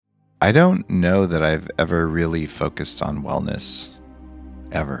I don't know that I've ever really focused on wellness,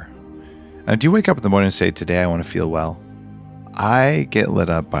 ever. Do you wake up in the morning and say, today I want to feel well? I get lit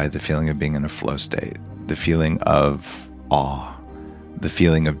up by the feeling of being in a flow state, the feeling of awe, the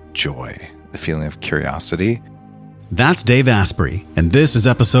feeling of joy, the feeling of curiosity. That's Dave Asprey, and this is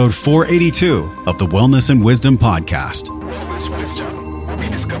episode 482 of the Wellness and Wisdom Podcast. Wellness Wisdom, where we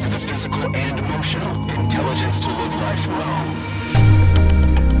discover the physical and emotional intelligence to live life well.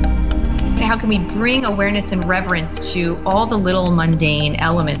 How can we bring awareness and reverence to all the little mundane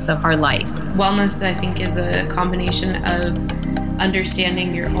elements of our life? Wellness, I think, is a combination of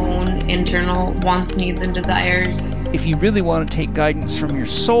understanding your own internal wants, needs, and desires. If you really want to take guidance from your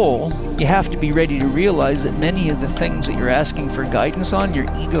soul, you have to be ready to realize that many of the things that you're asking for guidance on, your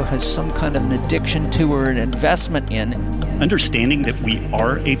ego has some kind of an addiction to or an investment in. Understanding that we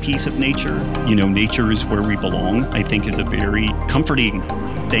are a piece of nature, nature is where we belong, I think is a very comforting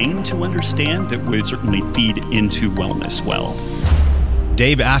thing to understand that would certainly feed into wellness well.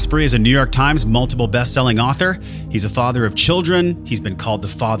 Dave Asprey is a New York Times multiple best-selling author. He's a father of children. He's been called the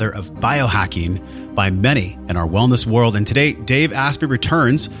father of biohacking by many in our wellness world. And today, Dave Asprey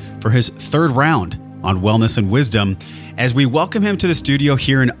returns for his third round on Wellness and Wisdom as we welcome him to the studio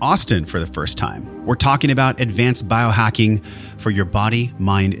here in Austin for the first time. We're talking about advanced biohacking for your body,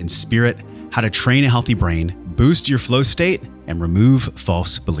 mind, and spirit, how to train a healthy brain, boost your flow state, and remove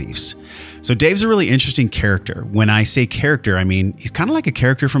false beliefs. So Dave's a really interesting character. When I say character, I mean he's kind of like a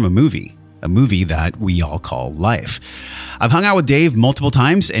character from a movie that we all call life. I've hung out with Dave multiple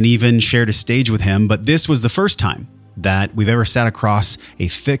times and even shared a stage with him, but this was the first time that we've ever sat across a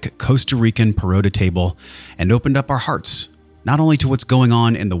thick Costa Rican Perota table and opened up our hearts, not only to what's going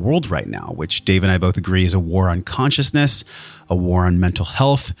on in the world right now, which Dave and I both agree is a war on consciousness, a war on mental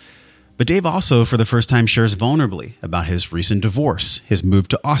health, but Dave also, for the first time, shares vulnerably about his recent divorce, his move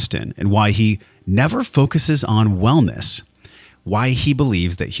to Austin, and why he never focuses on wellness, why he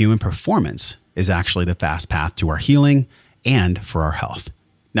believes that human performance is actually the fast path to our healing and for our health.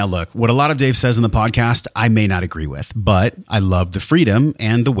 Now, look, what a lot of Dave says in the podcast, I may not agree with, but I love the freedom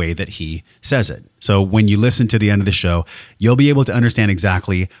and the way that he says it. So when you listen to the end of the show, you'll be able to understand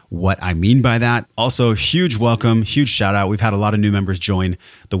exactly what I mean by that. Also, huge welcome, huge shout out. We've had a lot of new members join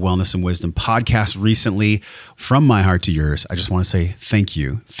the Wellness and Wisdom podcast recently. From my heart to yours, I just want to say thank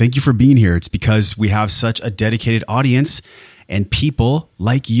you. Thank you for being here. It's because we have such a dedicated audience and people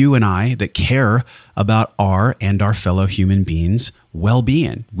like you and I that care about our and our fellow human beings'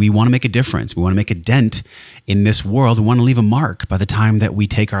 well-being. We want to make a difference. We want to make a dent in this world. We want to leave a mark by the time that we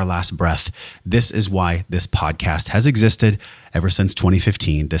take our last breath. This is why this podcast has existed ever since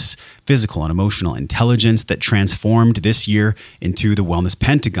 2015. This physical and emotional intelligence that transformed this year into the Wellness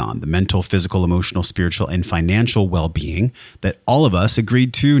Pentagon, the mental, physical, emotional, spiritual, and financial well-being that all of us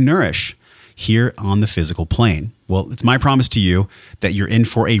agreed to nourish here on the physical plane. Well, it's my promise to you that you're in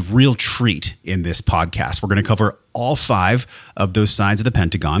for a real treat in this podcast. We're going to cover all 5 of those sides of the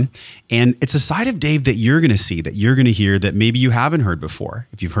Pentagon. And it's a side of Dave that you're going to see, that you're going to hear, that maybe you haven't heard before.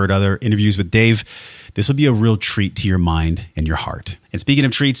 If you've heard other interviews with Dave, this will be a real treat to your mind and your heart. And speaking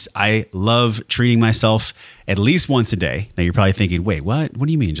of treats, I love treating myself at least once a day. Now you're probably thinking, wait, what? What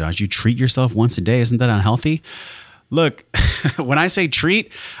do you mean, Josh? You treat yourself once a day? Isn't that unhealthy? Look, when I say treat,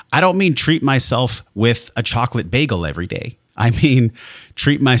 I don't mean treat myself with a chocolate bagel every day. I mean,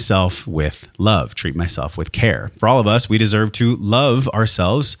 treat myself with love, treat myself with care. For all of us, we deserve to love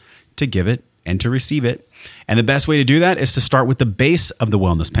ourselves, to give it and to receive it. And the best way to do that is to start with the base of the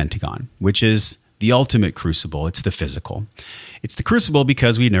Wellness Pentagon, which is the ultimate crucible. It's the physical. It's the crucible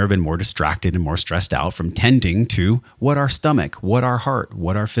because we've never been more distracted and more stressed out from tending to what our stomach, what our heart,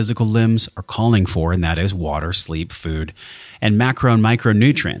 what our physical limbs are calling for, and that is water, sleep, food, and macro and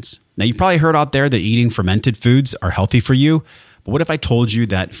micronutrients. Now, you probably heard out there that eating fermented foods are healthy for you, but what if I told you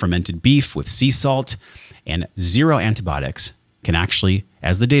that fermented beef with sea salt and 0 antibiotics can actually,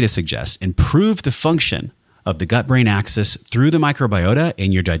 as the data suggests, improve the function of the gut-brain axis through the microbiota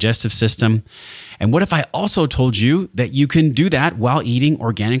in your digestive system? And what if I also told you that you can do that while eating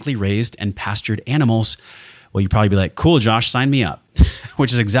organically raised and pastured animals? Well, you'd probably be like, cool, Josh, sign me up,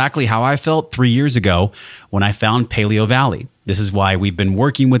 which is exactly how I felt 3 years ago when I found Paleo Valley. This is why we've been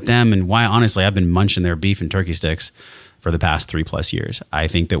working with them and why, honestly, I've been munching their beef and turkey sticks for the past 3+ years. I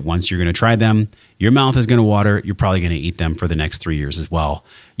think that once you're going to try them, your mouth is going to water. You're probably going to eat them for the next 3 years as well.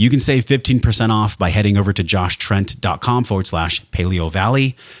 You can save 15% off by heading over to joshtrent.com/Paleo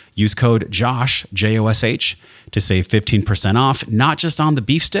Valley. Use code JOSH, Josh, to save 15% off, not just on the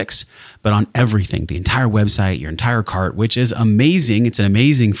beef sticks, but on everything, the entire website, your entire cart, which is amazing. It's an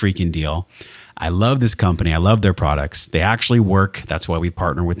amazing freaking deal. I love this company. I love their products. They actually work. That's why we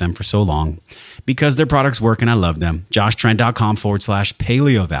partner with them for so long, because their products work and I love them.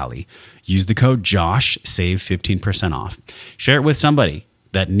 JoshTrent.com/Paleo Valley. Use the code JOSH, save 15% off. Share it with somebody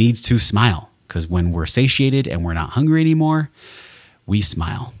that needs to smile, because when we're satiated and we're not hungry anymore, we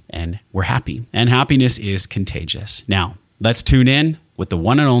smile and we're happy. And happiness is contagious. Now, let's tune in with the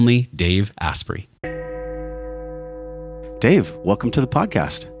one and only Dave Asprey. Dave, welcome to the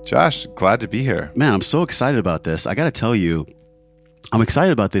podcast. Josh, glad to be here. Man, I'm so excited about this. I got to tell you, I'm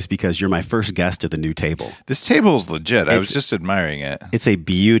excited about this because you're my first guest at the new table. This table is legit. I was just admiring it. It's a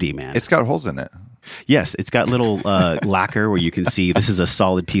beauty, man. It's got holes in it. Yes, it's got little lacquer where you can see this is a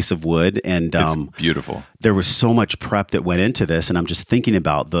solid piece of wood, and it's beautiful. There was so much prep that went into this, and I'm just thinking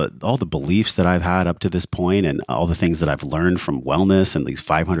about all the beliefs that I've had up to this point, and all the things that I've learned from wellness and these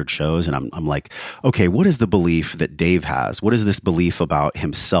 500 shows. And I'm like, okay, what is the belief that Dave has? What is this belief about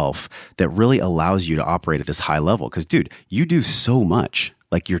himself that really allows you to operate at this high level? Because, dude, you do so much.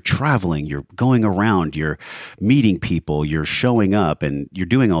 Like, you're traveling, you're going around, you're meeting people, you're showing up, and you're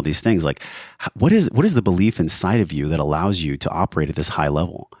doing all these things. Like, what is the belief inside of you that allows you to operate at this high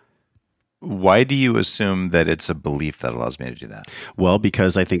level? Why do you assume that it's a belief that allows me to do that? Well,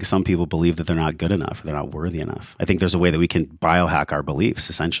 because I think some people believe that they're not good enough, or they're not worthy enough. I think there's a way that we can biohack our beliefs,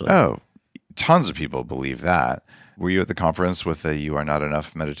 essentially. Oh, tons of people believe that. Were you at the conference with the "You Are Not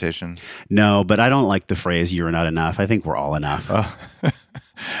Enough" meditation? No, but I don't like the phrase "You are not enough." I think we're all enough. Oh.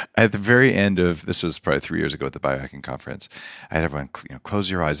 At the very end of, this was probably 3 years ago at the biohacking conference, I had everyone close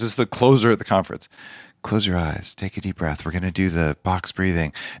your eyes. This is the closer at the conference. Close your eyes. Take a deep breath. We're going to do the box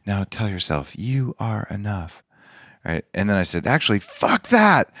breathing. Now tell yourself, you are enough. Right? And then I said, actually, fuck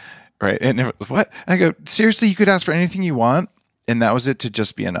that. Right? And it was, what? And I go, seriously, you could ask for anything you want, and that was it, to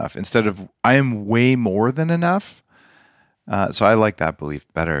just be enough, instead of I am way more than enough. So I like that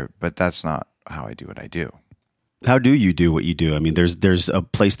belief better, but that's not how I do what I do. How do you do what you do? I mean, there's a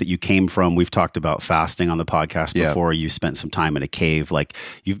place that you came from. We've talked about fasting on the podcast before. You spent some time in a cave. Like,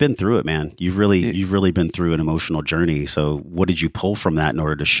 you've been through it, man. You've really been through an emotional journey. So what did you pull from that in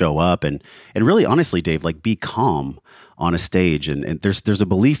order to show up and really, honestly, Dave, like, be calm on a stage? And there's a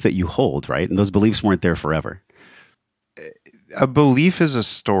belief that you hold, right? And those beliefs weren't there forever. A belief is a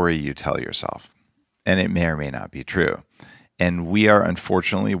story you tell yourself, and it may or may not be true. And we are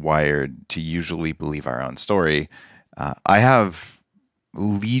unfortunately wired to usually believe our own story. I have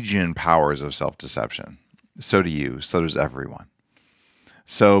legion powers of self-deception. So do you. So does everyone.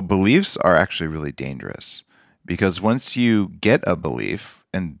 So beliefs are actually really dangerous, because once you get a belief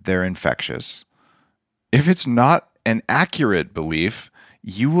and they're infectious, if it's not an accurate belief,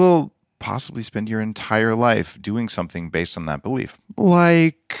 you will possibly spend your entire life doing something based on that belief,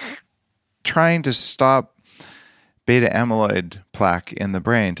 like trying to stop beta amyloid plaque in the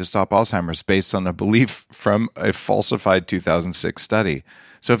brain to stop Alzheimer's based on a belief from a falsified 2006 study.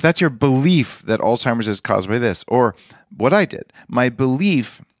 So if that's your belief that Alzheimer's is caused by this, or what I did, my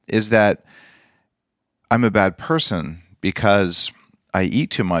belief is that I'm a bad person because I eat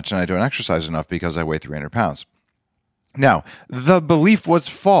too much and I don't exercise enough because I weigh 300 pounds. Now, the belief was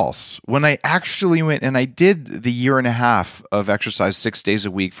false. When I actually went and I did the 1.5 years of exercise 6 days a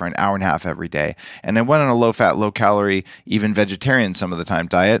week for an hour and a half every day, and I went on a low-fat, low-calorie, even vegetarian some of the time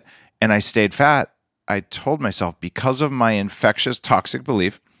diet, and I stayed fat, I told myself, because of my infectious, toxic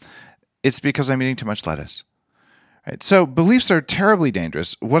belief, it's because I'm eating too much lettuce. Right? So beliefs are terribly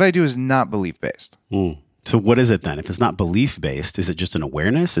dangerous. What I do is not belief-based. So what is it then? If it's not belief-based, is it just an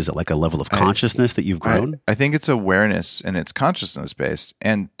awareness? Is it like a level of consciousness that you've grown? I think it's awareness and it's consciousness-based.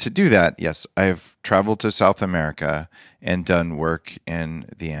 And to do that, yes, I've traveled to South America and done work in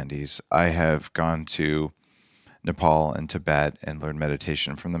the Andes. I have gone to Nepal and Tibet and learned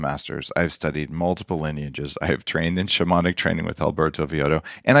meditation from the masters. I've studied multiple lineages. I have trained in shamanic training with Alberto Villoldo.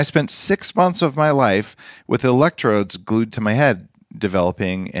 And I spent 6 months of my life with electrodes glued to my head,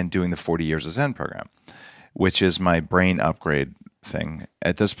 developing and doing the 40 Years of Zen program, which is my brain upgrade thing.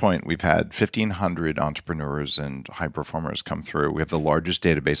 At this point, we've had 1,500 entrepreneurs and high performers come through. We have the largest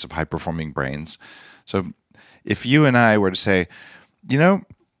database of high-performing brains. So if you and I were to say, we're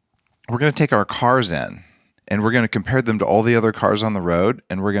going to take our cars in and we're going to compare them to all the other cars on the road,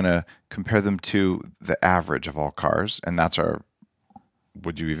 and we're going to compare them to the average of all cars, and that's our...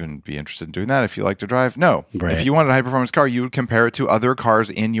 Would you even be interested in doing that if you like to drive? No. Right. If you wanted a high-performance car, you would compare it to other cars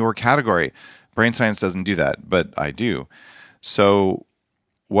in your category. Brain science doesn't do that, but I do. So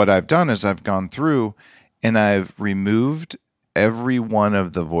what I've done is I've gone through and I've removed every one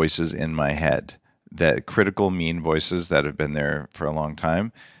of the voices in my head, that critical mean voices that have been there for a long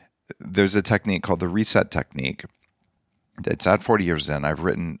time. There's a technique called the reset technique. It's at 40 Years In. I've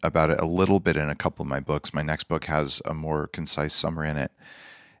written about it a little bit in a couple of my books. My next book has a more concise summary in it.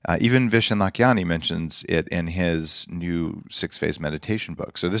 Even Vishen Lakhiani mentions it in his new 6-phase meditation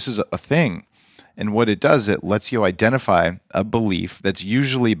book. So this is a thing. And what it does, it lets you identify a belief that's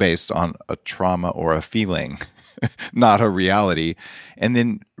usually based on a trauma or a feeling, not a reality, and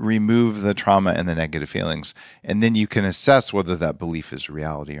then remove the trauma and the negative feelings. And then you can assess whether that belief is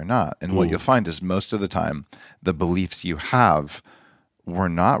reality or not. And what you'll find is most of the time, the beliefs you have were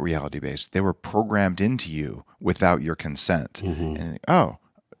not reality-based. They were programmed into you without your consent. And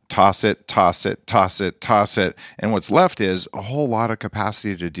toss it, toss it, toss it, toss it. And what's left is a whole lot of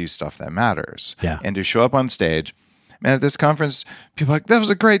capacity to do stuff that matters. And to show up on stage. Man, at this conference, people are like, that was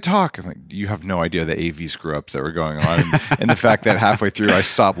a great talk. I'm like, you have no idea the AV screw-ups that were going on. And the fact that halfway through, I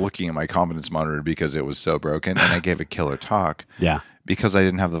stopped looking at my confidence monitor because it was so broken. And I gave a killer talk. Because I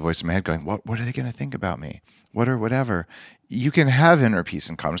didn't have the voice in my head going, what are they going to think about me? What or whatever. You can have inner peace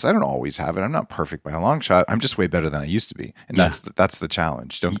and confidence. I don't always have it. I'm not perfect by a long shot. I'm just way better than I used to be. And that's the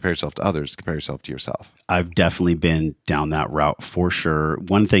challenge. Don't compare yourself to others. Compare yourself to yourself. I've definitely been down that route for sure.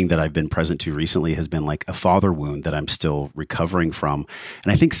 One thing that I've been present to recently has been like a father wound that I'm still recovering from.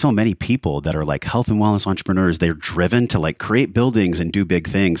 And I think so many people that are like health and wellness entrepreneurs, they're driven to like create buildings and do big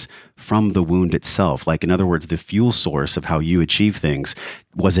things from the wound itself. Like, in other words, the fuel source of how you achieve things.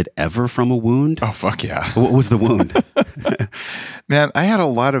 Was it ever from a wound? Oh, fuck yeah. What was the wound? Man, I had a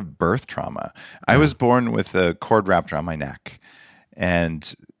lot of birth trauma. I was born with a cord wrapped around my neck.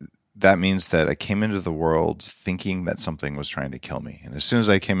 And that means that I came into the world thinking that something was trying to kill me. And as soon as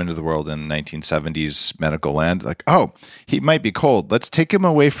I came into the world in 1970s medical land, like, oh, he might be cold. Let's take him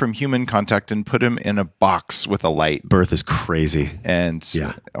away from human contact and put him in a box with a light. Birth is crazy. And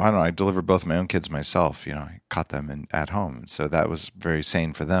I don't know, I delivered both my own kids myself. I caught them at home. So that was very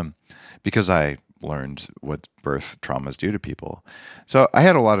sane for them because I learned what birth traumas do to people. So I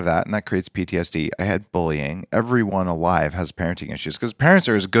had a lot of that, and that creates PTSD. I had bullying. Everyone alive has parenting issues because parents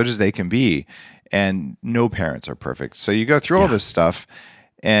are as good as they can be, and no parents are perfect. So you go through all this stuff,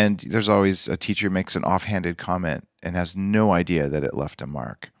 and there's always a teacher who makes an offhanded comment and has no idea that it left a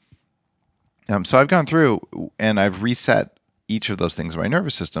mark. So I've gone through, and I've reset each of those things in my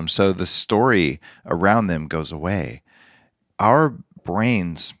nervous system, so the story around them goes away. Our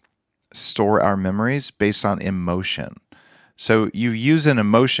brains store our memories based on emotion. So you use an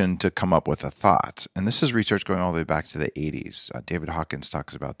emotion to come up with a thought. And this is research going all the way back to the 80s. David Hawkins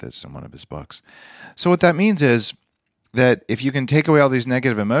talks about this in one of his books. So what that means is that if you can take away all these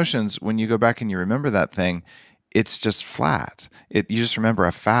negative emotions, when you go back and you remember that thing, it's just flat. You just remember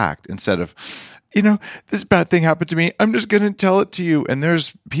a fact instead of, this bad thing happened to me. I'm just going to tell it to you. And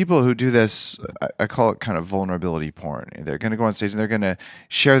there's people who do this. I call it kind of vulnerability porn. They're going to go on stage and they're going to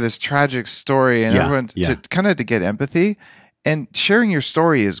share this tragic story and everyone to get empathy. And sharing your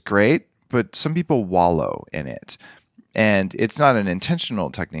story is great, but some people wallow in it. And it's not an intentional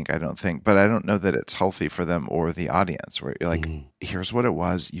technique, I don't think, but I don't know that it's healthy for them or the audience, where you're like, here's what it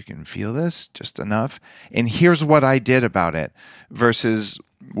was. You can feel this just enough. And here's what I did about it, versus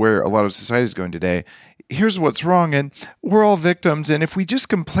where a lot of society is going today. Here's what's wrong. And we're all victims. And if we just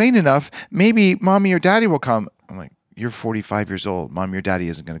complain enough, maybe mommy or daddy will come. I'm like, you're 45 years old. Mom or daddy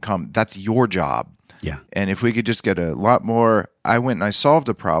isn't going to come. That's your job. Yeah. And if we could just get a lot more, I went and I solved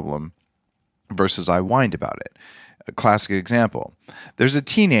a problem versus I whined about it. A classic example. There's a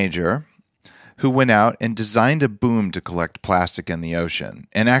teenager who went out and designed a boom to collect plastic in the ocean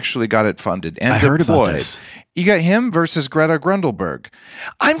and actually got it funded and deployed. Heard about this. You got him versus Greta Grundelberg.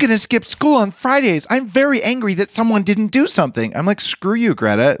 I'm going to skip school on Fridays. I'm very angry that someone didn't do something. I'm like, screw you,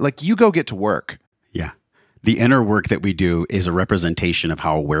 Greta. Like, you go get to work. Yeah. The inner work that we do is a representation of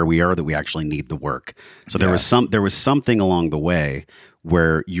how aware we are that we actually need the work. So there was something along the way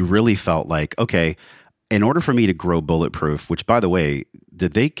where you really felt like, okay, in order for me to grow Bulletproof, which, by the way,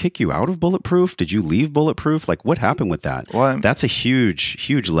 did they kick you out of Bulletproof? Did you leave Bulletproof? Like, what happened with that? Well, that's a huge,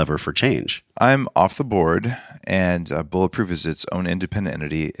 huge lever for change. I'm off the board, and Bulletproof is its own independent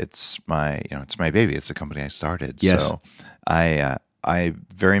entity. It's my baby. It's the company I started. Yes. So I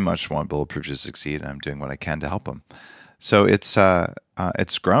very much want Bulletproof to succeed, and I'm doing what I can to help them. So it's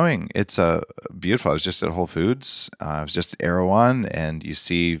growing. It's beautiful. I was just at Whole Foods. I was just at Erewhon, and you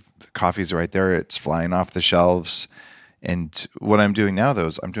see coffees right there. It's flying off the shelves. And what I'm doing now, though,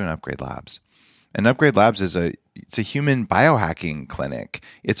 is I'm doing Upgrade Labs. And Upgrade Labs is a human biohacking clinic.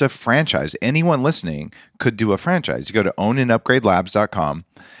 It's a franchise. Anyone listening could do a franchise. You go to ownandupgradelabs.com,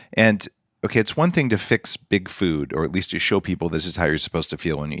 and okay, it's one thing to fix big food, or at least to show people this is how you're supposed to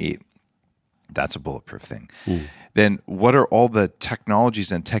feel when you eat. That's a bulletproof thing. Then what are all the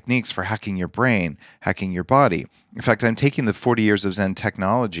technologies and techniques for hacking your brain, hacking your body? In fact, I'm taking the 40 years of Zen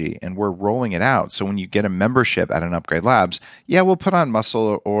technology and we're rolling it out. So when you get a membership at an Upgrade Labs, we'll put on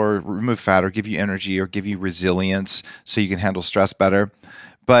muscle or remove fat or give you energy or give you resilience so you can handle stress better.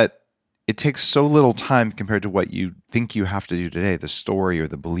 But it takes so little time compared to what you think you have to do today, the story or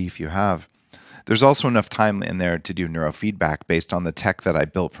the belief you have. There's also enough time in there to do neurofeedback based on the tech that I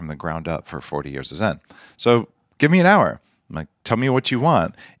built from the ground up for 40 years of Zen. So give me an hour. I'm like, tell me what you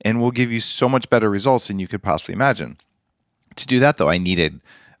want, and we'll give you so much better results than you could possibly imagine. To do that, though, I needed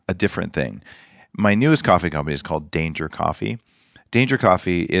a different thing. My newest coffee company is called Danger Coffee. Danger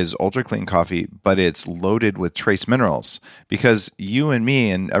Coffee is ultra clean coffee, but it's loaded with trace minerals because you and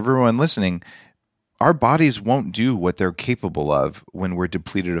me and everyone listening, our bodies won't do what they're capable of when we're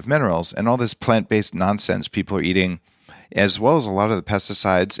depleted of minerals. And all this plant-based nonsense people are eating, as well as a lot of the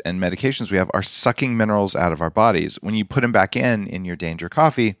pesticides and medications we have, are sucking minerals out of our bodies. When you put them back in your Danger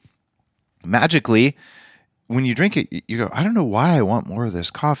Coffee, magically, when you drink it, you go, I don't know why I want more of this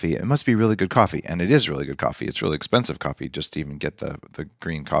coffee. It must be really good coffee. And it is really good coffee. It's really expensive coffee just to even get the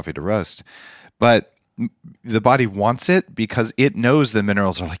green coffee to roast. But the body wants it because it knows the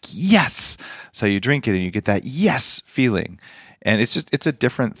minerals are like, yes. So you drink it and you get that yes feeling. And it's a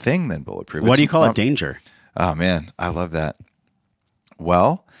different thing than bulletproof. Why do you call it Danger? Oh man, I love that.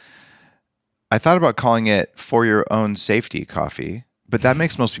 Well, I thought about calling it For Your Own Safety Coffee, but that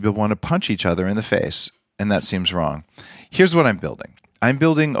makes most people want to punch each other in the face. And that seems wrong. Here's what I'm building. I'm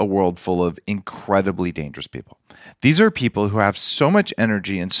building a world full of incredibly dangerous people. These are people who have so much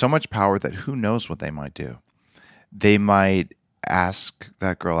energy and so much power that who knows what they might do. They might ask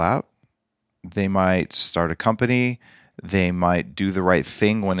that girl out. They might start a company. They might do the right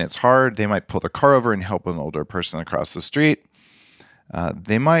thing when it's hard. They might pull the car over and help an older person across the street.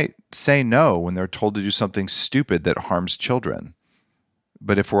 They might say no when they're told to do something stupid that harms children.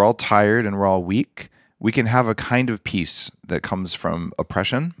 But if we're all tired and we're all weak, we can have a kind of peace that comes from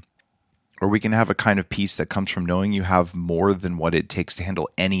oppression, or we can have a kind of peace that comes from knowing you have more than what it takes to handle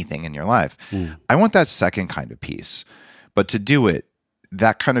anything in your life. I want that second kind of peace. But to do it,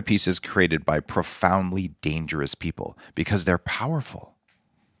 that kind of peace is created by profoundly dangerous people because they're powerful.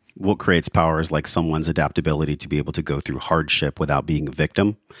 What creates power is like someone's adaptability to be able to go through hardship without being a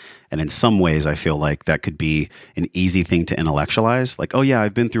victim. And in some ways, I feel like that could be an easy thing to intellectualize. Like, oh yeah,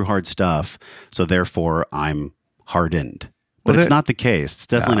 I've been through hard stuff, so therefore I'm hardened. But it's not the case. It's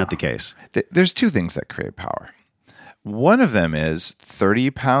definitely not the case. There's two things that create power. One of them is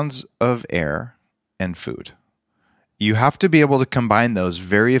 30 pounds of air and food. You have to be able to combine those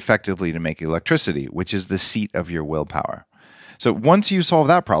very effectively to make electricity, which is the seat of your willpower. So once you solve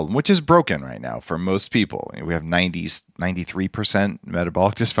that problem, which is broken right now for most people, we have 93%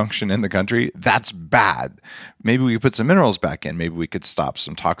 metabolic dysfunction in the country. That's bad. Maybe we could put some minerals back in. Maybe we could stop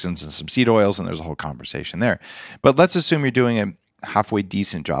some toxins and some seed oils, and there's a whole conversation there. But let's assume you're doing a halfway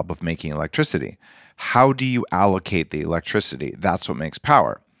decent job of making electricity. How do you allocate the electricity? That's what makes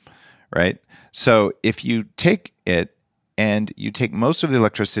power, right? So if you take it and you take most of the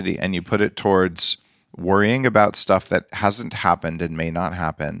electricity and you put it towards worrying about stuff that hasn't happened and may not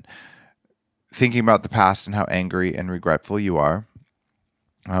happen, thinking about the past and how angry and regretful you are,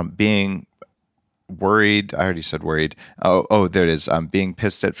 being worried. I already said worried. Oh, there it is. Being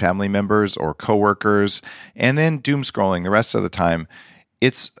pissed at family members or coworkers, and then doom scrolling the rest of the time.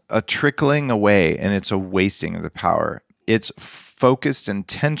 It's a trickling away and it's a wasting of the power. It's focused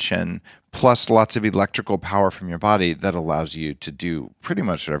intention plus lots of electrical power from your body that allows you to do pretty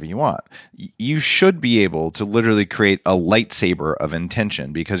much whatever you want. You should be able to literally create a lightsaber of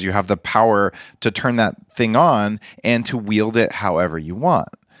intention because you have the power to turn that thing on and to wield it however you want.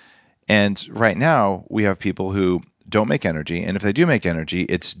 And right now, we have people who don't make energy, and if they do make energy,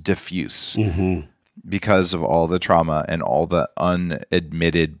 it's diffuse. Because of all the trauma and all the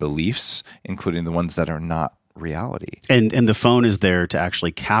unadmitted beliefs, including the ones that are not reality. And the phone is there to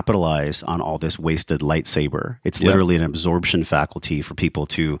actually capitalize on all this wasted lightsaber. It's literally an absorption faculty for people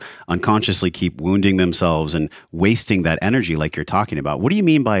to unconsciously keep wounding themselves and wasting that energy like you're talking about. What do you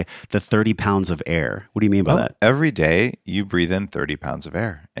mean by the 30 pounds of air? What do you mean by that? Every day you breathe in 30 pounds of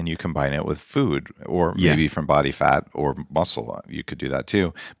air and you combine it with food or maybe from body fat or muscle. You could do that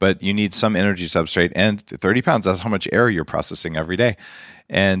too. But you need some energy substrate, and 30 pounds, that's how much air you're processing every day.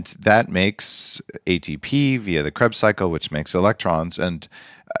 And that makes ATP via the Krebs cycle, which makes electrons. And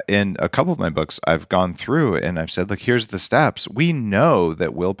in a couple of my books, I've gone through and I've said, look, here's the steps. We know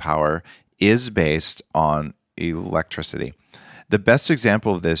that willpower is based on electricity. The best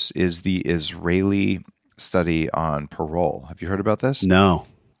example of this is the Israeli study on parole. Have you heard about this? No.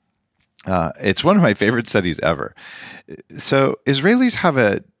 It's one of my favorite studies ever. So Israelis have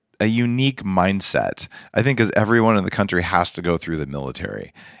a unique mindset, I think, because everyone in the country has to go through the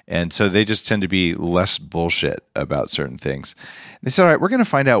military. And so they just tend to be less bullshit about certain things. They said, all right, we're going to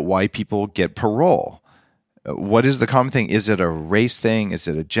find out why people get parole. What is the common thing? Is it a race thing? Is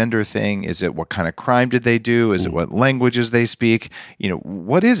it a gender thing? Is it what kind of crime did they do? Is it what languages they speak?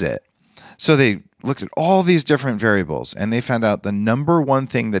 What is it? So they looked at all these different variables, and they found out the number one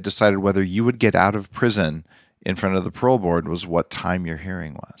thing that decided whether you would get out of prison in front of the parole board was what time your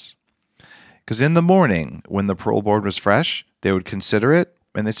hearing was. Because in the morning, when the parole board was fresh, they would consider it,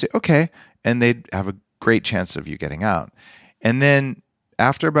 and they'd say, okay, and they'd have a great chance of you getting out. And then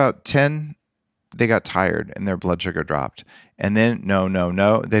after about 10, they got tired and their blood sugar dropped. And then,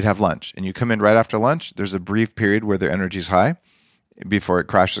 no, they'd have lunch. And you come in right after lunch, there's a brief period where their energy's high before it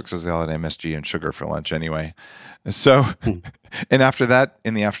crashes because they all had MSG and sugar for lunch anyway. So, and after that,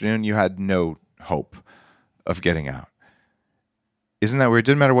 in the afternoon, you had no hope of getting out. Isn't that weird? It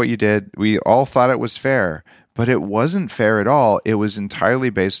didn't matter what you did. We all thought it was fair, but it wasn't fair at all. It was entirely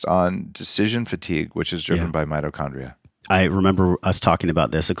based on decision fatigue, which is driven by mitochondria. I remember us talking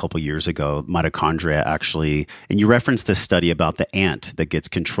about this a couple years ago, mitochondria actually, and you referenced this study about the ant that gets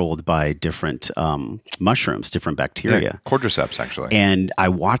controlled by different mushrooms, different bacteria. Cordyceps, actually. And I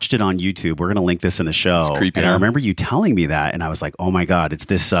watched it on YouTube. We're going to link this in the show. It's creepy. And I remember you telling me that, and I was like, oh my God, it's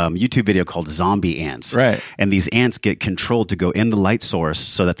this YouTube video called Zombie Ants. Right. And these ants get controlled to go in the light source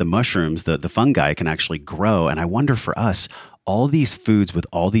so that the mushrooms, the fungi can actually grow. And I wonder for us, all these foods with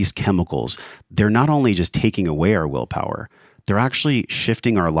all these chemicals, they're not only just taking away our willpower, they're actually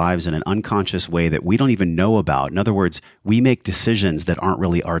shifting our lives in an unconscious way that we don't even know about. In other words, we make decisions that aren't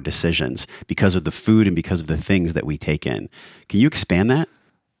really our decisions because of the food and because of the things that we take in. Can you expand that?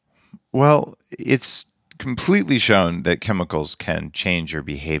 Well, it's completely shown that chemicals can change your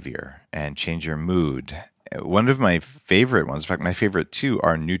behavior and change your mood. One of my favorite ones, in fact, my favorite two,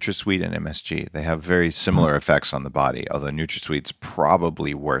 are NutraSweet and MSG. They have very similar effects on the body, although NutraSweet's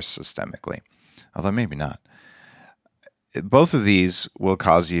probably worse systemically, although maybe not. Both of these will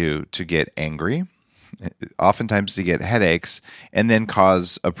cause you to get angry, oftentimes to get headaches, and then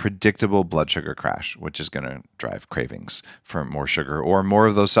cause a predictable blood sugar crash, which is going to drive cravings for more sugar or more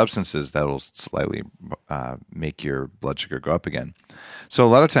of those substances that will slightly make your blood sugar go up again. So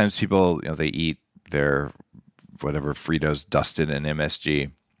a lot of times people, they eat their whatever Fritos dusted in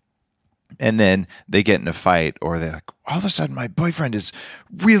MSG, and then they get in a fight, or they're like, all of a sudden my boyfriend is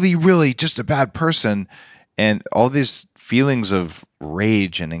really, really just a bad person. And all these feelings of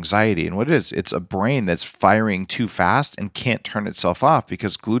rage and anxiety. And what it is, it's a brain that's firing too fast and can't turn itself off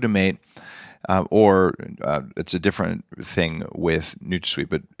because glutamate, it's a different thing with NutraSweet,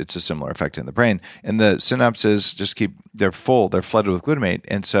 but it's a similar effect in the brain. And the synapses they're flooded with glutamate.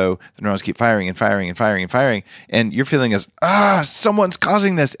 And so the neurons keep firing and firing and firing and firing. And your feeling is, someone's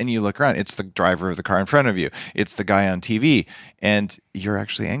causing this. And you look around, it's the driver of the car in front of you. It's the guy on TV. And you're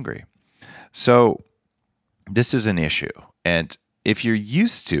actually angry. So this is an issue. And if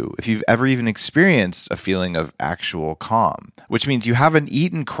you've ever even experienced a feeling of actual calm, which means you haven't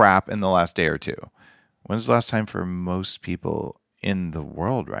eaten crap in the last day or two. When's the last time for most people in the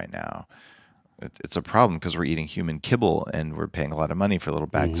world right now? It's a problem because we're eating human kibble and we're paying a lot of money for little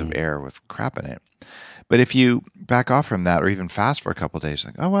bags of air with crap in it. But if you back off from that or even fast for a couple of days,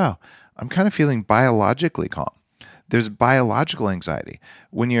 like, oh, wow, I'm kind of feeling biologically calm. There's biological anxiety.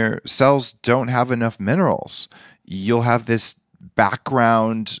 When your cells don't have enough minerals, you'll have this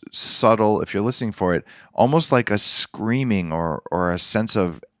background, subtle, if you're listening for it, almost like a screaming or a sense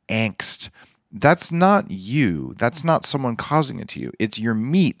of angst. That's not you. That's not someone causing it to you. It's your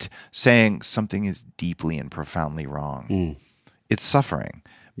meat saying something is deeply and profoundly wrong. It's suffering,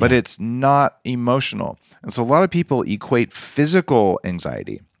 but it's not emotional. And so a lot of people equate physical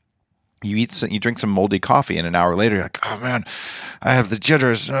anxiety. You drink some moldy coffee, and an hour later, you're like, oh man, I have the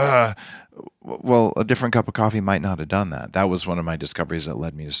jitters. Well, a different cup of coffee might not have done that. That was one of my discoveries that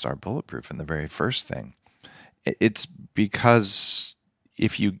led me to start Bulletproof. And the very first thing, it's because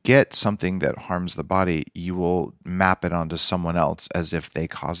if you get something that harms the body, you will map it onto someone else as if they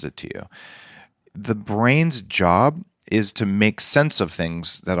caused it to you. The brain's job is to make sense of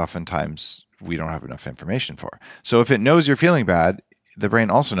things that oftentimes we don't have enough information for. So if it knows you're feeling bad, the brain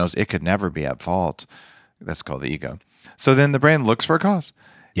also knows it could never be at fault. That's called the ego. So then the brain looks for a cause.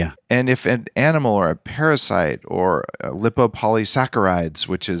 Yeah. And if an animal or a parasite or lipopolysaccharides,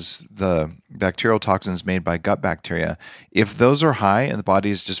 which is the bacterial toxins made by gut bacteria, if those are high and the body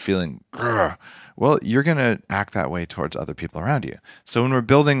is just feeling, well, you're going to act that way towards other people around you. So when we're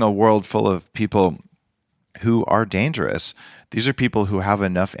building a world full of people who are dangerous. These are people who have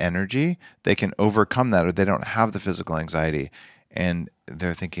enough energy, they can overcome that, or they don't have the physical anxiety. And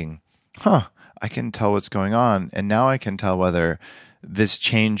they're thinking, I can tell what's going on. And now I can tell whether this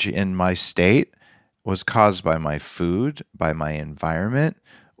change in my state was caused by my food, by my environment,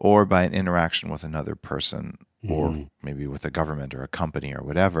 or by an interaction with another person, or maybe with a government or a company or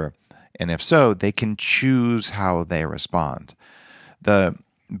whatever. And if so, they can choose how they respond. The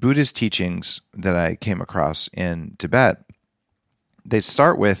Buddhist teachings that I came across in Tibet, they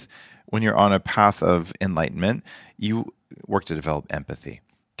start with, when you're on a path of enlightenment, you work to develop empathy.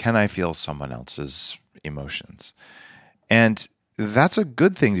 Can I feel someone else's emotions? And that's a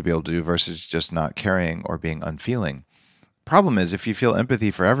good thing to be able to do versus just not caring or being unfeeling. Problem is, if you feel empathy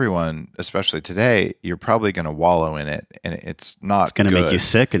for everyone, especially today, you're probably going to wallow in it, and it's going to make you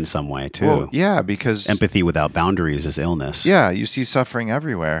sick in some way too. Well, yeah, because empathy without boundaries is illness. Yeah, you see suffering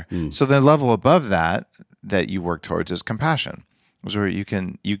everywhere. So the level above that you work towards is compassion, where you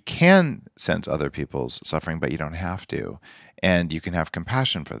can sense other people's suffering, but you don't have to, and you can have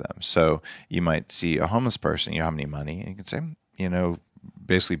compassion for them. So you might see a homeless person, you don't have any money, and you can say,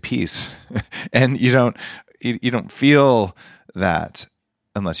 basically peace, and you don't feel that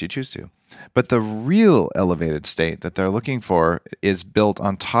unless you choose to. But the real elevated state that they're looking for is built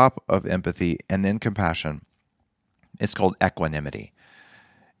on top of empathy and then compassion. It's called equanimity.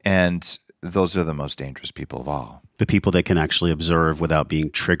 And those are the most dangerous people of all. The people that can actually observe without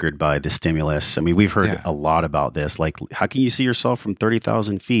being triggered by the stimulus. I mean, we've heard a lot about this. Like, how can you see yourself from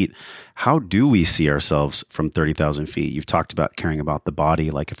 30,000 feet? How do we see ourselves from 30,000 feet? You've talked about caring about the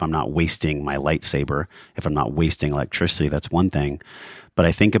body. Like, if I'm not wasting my lightsaber, if I'm not wasting electricity, that's one thing. But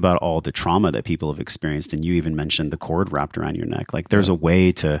I think about all the trauma that people have experienced. And you even mentioned the cord wrapped around your neck. Like, there's a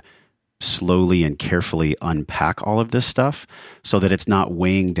way to slowly and carefully unpack all of this stuff so that it's not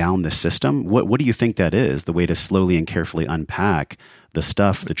weighing down the system. What do you think that is, the way to slowly and carefully unpack the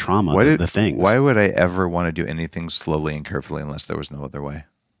stuff, the trauma, the things? Why would I ever want to do anything slowly and carefully unless there was no other way?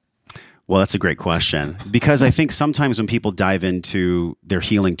 Well, that's a great question, because I think sometimes when people dive into their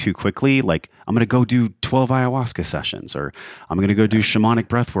healing too quickly, like, I'm going to go do 12 ayahuasca sessions, or I'm going to go do shamanic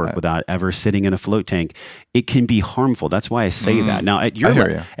breath work without ever sitting in a float tank, it can be harmful. That's why I say that. Now, at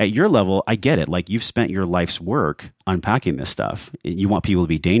your level, I get it. Like, you've spent your life's work unpacking this stuff. You want people to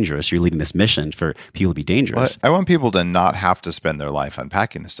be dangerous. You're leading this mission for people to be dangerous. Well, I want people to not have to spend their life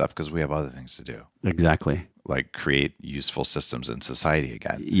unpacking this stuff, because we have other things to do. Exactly. Like create useful systems in society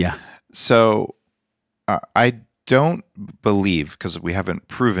again. Yeah. So I don't believe, because we haven't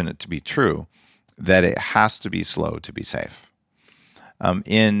proven it to be true, that it has to be slow to be safe.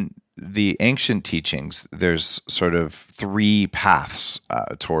 In the ancient teachings, there's sort of three paths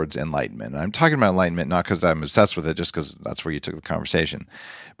towards enlightenment. And I'm talking about enlightenment not because I'm obsessed with it, just because that's where you took the conversation.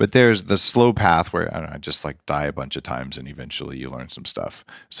 But there's the slow path where, I don't know, just like die a bunch of times and eventually you learn some stuff.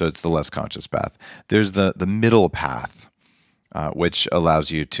 So it's the less conscious path. There's the middle path, which allows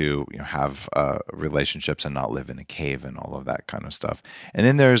you to have relationships and not live in a cave and all of that kind of stuff. And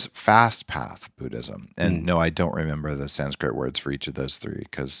then there's fast path Buddhism. And no, I don't remember the Sanskrit words for each of those three,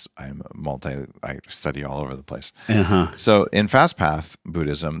 because I study all over the place. So in fast path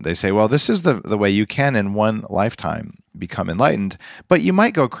Buddhism, they say, well, this is the way you can in one lifetime become enlightened, but you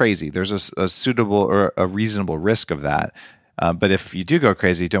might go crazy. There's a suitable or a reasonable risk of that. But if you do go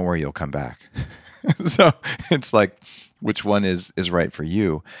crazy, don't worry, you'll come back. So it's like, which one is right for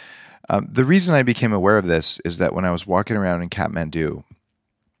you? The reason I became aware of this is that when I was walking around in Kathmandu,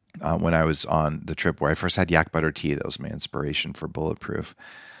 when I was on the trip where I first had yak butter tea, that was my inspiration for Bulletproof,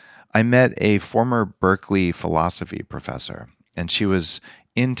 I met a former Berkeley philosophy professor, and she was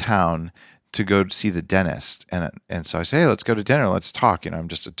in town to go see the dentist. And so I say, hey, let's go to dinner. Let's talk. I'm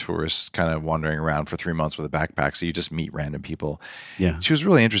just a tourist kind of wandering around for 3 months with a backpack. So you just meet random people. Yeah. She was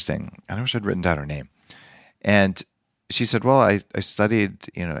really interesting. I wish I'd written down her name. And she said, well, I studied,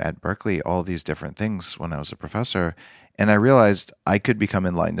 at Berkeley, all these different things when I was a professor. And I realized I could become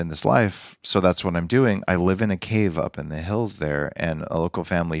enlightened in this life. So that's what I'm doing. I live in a cave up in the hills there, and a local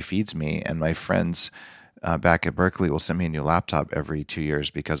family feeds me. And my friends back at Berkeley will send me a new laptop every 2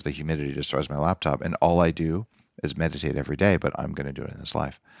 years because the humidity destroys my laptop. And all I do is meditate every day, but I'm going to do it in this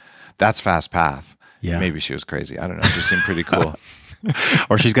life. That's fast path. Yeah. Maybe she was crazy. I don't know. She seemed pretty cool.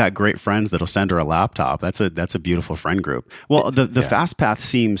 Or she's got great friends that'll send her a laptop. That's a beautiful friend group. Well, the fast path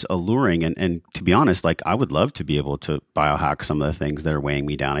seems alluring. And to be honest, like, I would love to be able to biohack some of the things that are weighing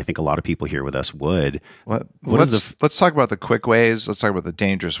me down. I think a lot of people here with us would. Let's talk about the quick ways. Let's talk about the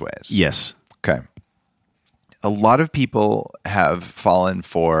dangerous ways. Yes. Okay. A lot of people have fallen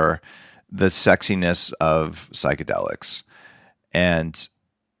for the sexiness of psychedelics. And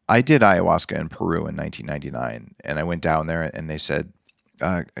I did ayahuasca in Peru in 1999, and I went down there, and they said,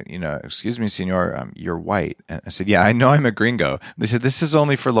 excuse me, senor, you're white. And I said, yeah, I know I'm a gringo. They said, this is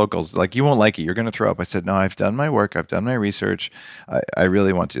only for locals. Like, you won't like it. You're going to throw up. I said, no, I've done my work. I've done my research. I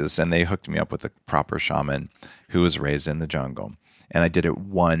really want to do this. And they hooked me up with a proper shaman who was raised in the jungle. And I did it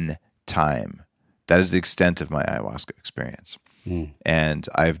one time. That is the extent of my ayahuasca experience. And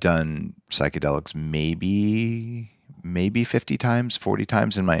I've done psychedelics maybe 50 times, 40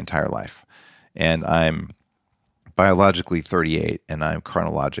 times in my entire life. And I'm biologically 38 and I'm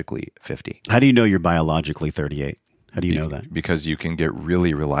chronologically 50. How do you know you're biologically 38? How do you know that? Because you can get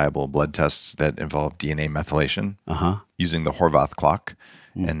really reliable blood tests that involve DNA methylation using the Horvath clock.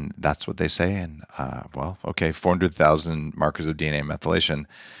 And that's what they say. And 400,000 markers of DNA methylation.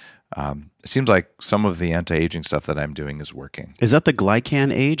 It seems like some of the anti-aging stuff that I'm doing is working. Is that the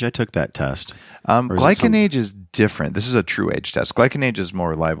glycan age? I took that test. Glycan age is different. This is a true age test. Glycan age is more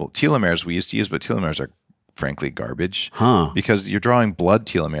reliable. Telomeres we used to use, but telomeres are frankly garbage because you're drawing blood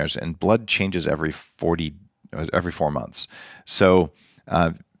telomeres, and blood changes every 4 months. So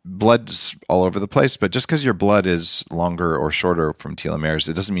blood's all over the place, but just because your blood is longer or shorter from telomeres,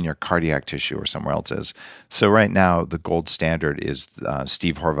 it doesn't mean your cardiac tissue or somewhere else is. So right now, the gold standard is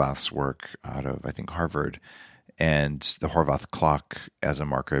Steve Horvath's work out of, I think, Harvard, and the Horvath clock as a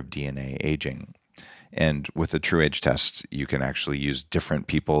marker of DNA aging. And with a true age test, you can actually use different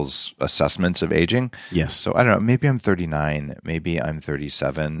people's assessments of aging. Yes. So I don't know, maybe I'm 39, maybe I'm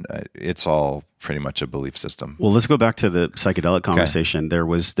 37. It's all pretty much a belief system. Well, let's go back to the psychedelic conversation. Okay.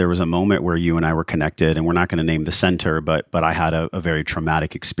 There was a moment where you and I were connected, and we're not going to name the center, but I had a very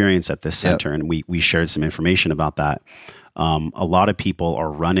traumatic experience at this center, and we shared some information about that. A lot of people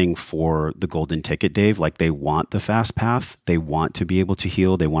are running for the golden ticket, Dave. Like, they want the fast path. They want to be able to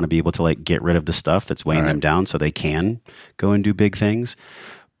heal. They want to be able to get rid of the stuff that's weighing them down so they can go and do big things.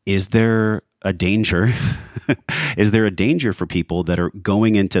 Is there a danger? Is there a danger for people that are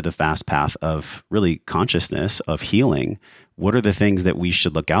going into the fast path of really consciousness, of healing? What are the things that we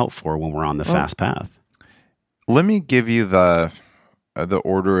should look out for when we're on the fast path? Let me give you the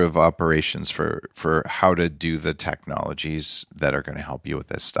order of operations for how to do the technologies that are going to help you with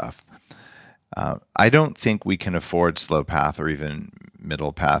this stuff. I don't think we can afford slow path or even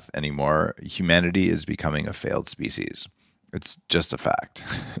middle path anymore. Humanity is becoming a failed species. It's just a fact.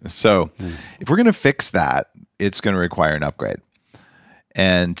 So if we're going to fix that, it's going to require an upgrade.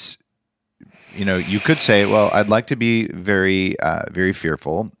 And you could say, well, I'd like to be very, very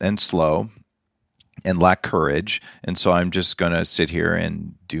fearful and slow and lack courage. And so I'm just going to sit here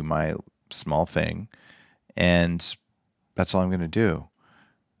and do my small thing. And that's all I'm going to do.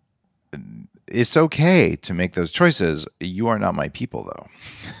 It's okay to make those choices. You are not my people, though.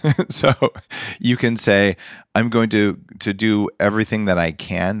 So you can say, I'm going to do everything that I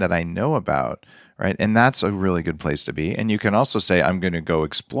can, that I know about, right? And that's a really good place to be. And you can also say, I'm going to go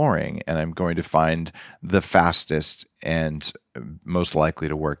exploring, and I'm going to find the fastest and most likely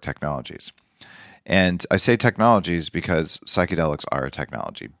to work technologies. And I say technologies because psychedelics are a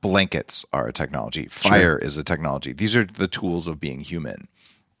technology. Blankets are a technology. Fire is a technology. These are the tools of being human.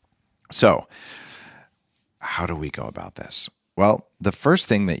 So how do we go about this? Well, the first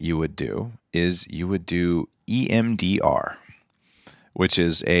thing that you would do is you would do EMDR, which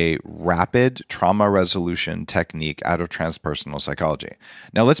is a rapid trauma resolution technique out of transpersonal psychology.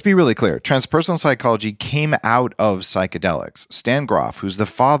 Now, let's be really clear. Transpersonal psychology came out of psychedelics. Stan Grof, who's the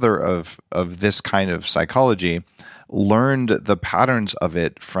father of this kind of psychology, learned the patterns of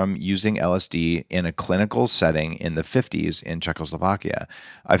it from using LSD in a clinical setting in the 50s in Czechoslovakia.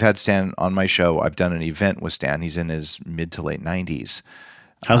 I've had Stan on my show. I've done an event with Stan. He's in his mid to late 90s.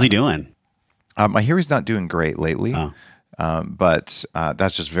 How's he doing? I hear he's not doing great lately. Oh. But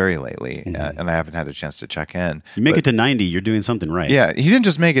that's just very lately, and I haven't had a chance to check in. You make it to 90, you're doing something right. Yeah, he didn't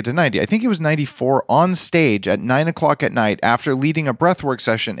just make it to 90. I think he was 94 on stage at 9 o'clock at night after leading a breathwork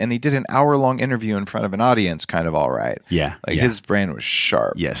session, and he did an hour-long interview in front of an audience, kind of all right. Yeah. His brain was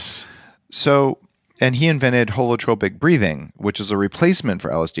sharp. Yes. So, and he invented holotropic breathing, which is a replacement for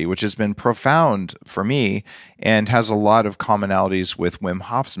LSD, which has been profound for me and has a lot of commonalities with Wim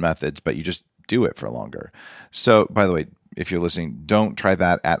Hof's methods, but you just do it for longer. So, by the way, if you're listening, don't try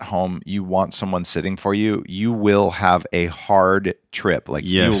that at home. You want someone sitting for you. You will have a hard trip.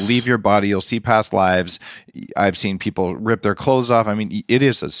 You'll leave your body. You'll see past lives. I've seen people rip their clothes off. I mean, it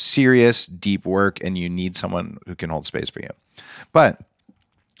is a serious, deep work, and you need someone who can hold space for you. But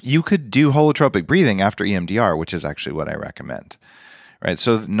you could do holotropic breathing after EMDR, which is actually what I recommend. Right.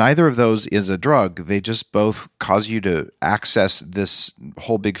 So neither of those is a drug. They just both cause you to access this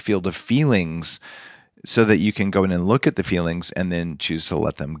whole big field of feelings so that you can go in and look at the feelings and then choose to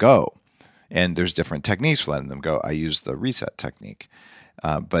let them go. And there's different techniques for letting them go. I use the reset technique,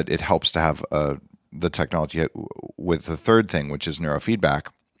 but it helps to have the technology with the third thing, which is neurofeedback.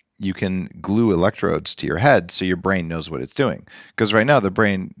 You can glue electrodes to your head so your brain knows what it's doing. Because right now the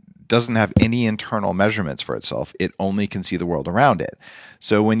brain doesn't have any internal measurements for itself. It only can see the world around it.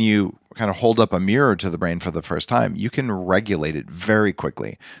 So when you kind of hold up a mirror to the brain for the first time, you can regulate it very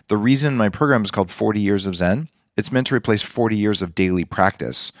quickly. The reason my program is called 40 Years of Zen, it's meant to replace 40 years of daily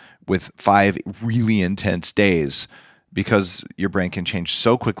practice with 5 really intense days, because your brain can change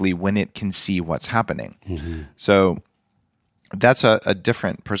so quickly when it can see what's happening. Mm-hmm. So that's a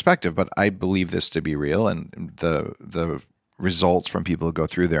different perspective, but I believe this to be real, and the results from people who go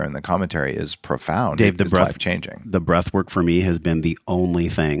through there in the commentary is profound. Dave, it's life-changing. The breath work for me has been the only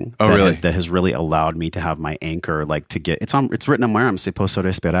thing that has really allowed me to have my anchor, like to get, it's written on my arm, se posso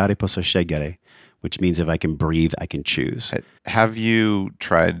respirare, posso scegliere, which means if I can breathe, I can choose. Have you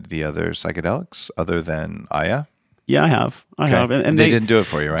tried the other psychedelics other than Aya? Yeah, I have. I have. And they didn't do it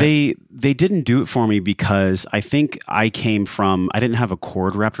for you, right? They didn't do it for me because I think I didn't have a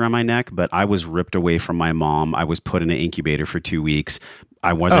cord wrapped around my neck, but I was ripped away from my mom. I was put in an incubator for 2 weeks.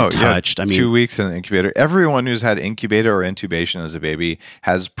 I wasn't touched. Yeah. 2 weeks in the incubator. Everyone who's had incubator or intubation as a baby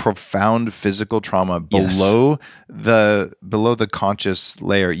has profound physical trauma below the conscious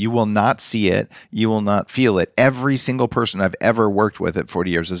layer. You will not see it. You will not feel it. Every single person I've ever worked with at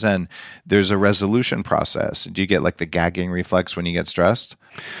 40 Years of Zen, there's a resolution process. Do you get like the gagging reflex when you get stressed?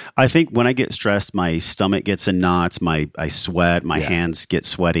 I think when I get stressed, my stomach gets in knots, I sweat, my hands get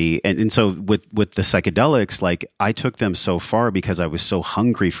sweaty. And so with the psychedelics, like I took them so far because I was so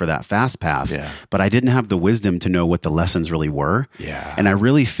hungry for that fast path, but I didn't have the wisdom to know what the lessons really were. Yeah. And I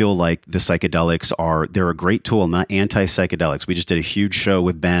really feel like the psychedelics they're a great tool, not anti-psychedelics. We just did a huge show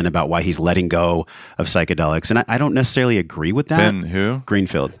with Ben about why he's letting go of psychedelics. And I don't necessarily agree with that. Ben who?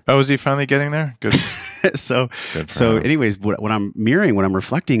 Greenfield. Oh, is he finally getting there? Good. So anyways, what I'm mirroring, what I'm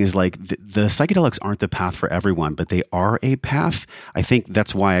reflecting is like the psychedelics aren't the path for everyone, but they are a path. I think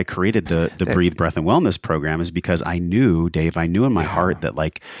that's why I created the Breathe, Breath, and Wellness program, is because I knew, Dave, in my heart that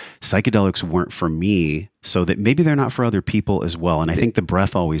like psychedelics weren't for me, so that maybe they're not for other people as well. And I think the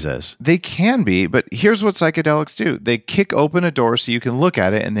breath always is. They can be, but here's what psychedelics do. They kick open a door so you can look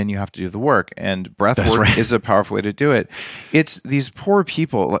at it, and then you have to do the work. And breath work is a powerful way to do it. It's these poor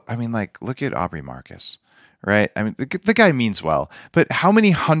people. I mean, like, look at Aubrey Marcus, right? I mean, the guy means well, but how many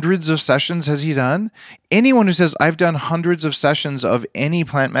hundreds of sessions has he done? Anyone who says, I've done hundreds of sessions of any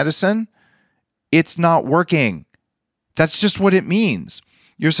plant medicine, it's not working. That's just what it means.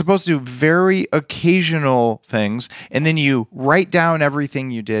 You're supposed to do very occasional things, and then you write down everything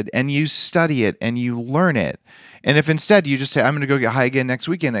you did, and you study it, and you learn it. And if instead you just say, I'm going to go get high again next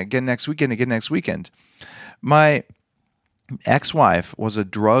weekend, again next weekend, again next weekend. My ex-wife was a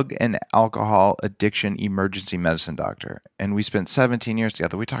drug and alcohol addiction emergency medicine doctor, and we spent 17 years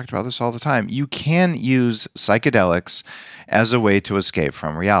together. We talked about this all the time. You can use psychedelics as a way to escape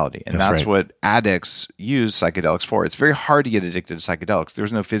from reality, and that's what addicts use psychedelics for. It's very hard to get addicted to psychedelics.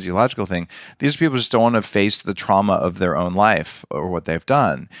 There's no physiological thing. These people just don't want to face the trauma of their own life or what they've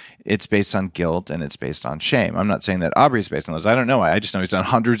done. It's based on guilt, and it's based on shame. I'm not saying that Aubrey's based on those. I don't know. I just know he's done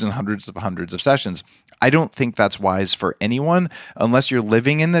hundreds and hundreds of sessions. I don't think that's wise for anyone unless you're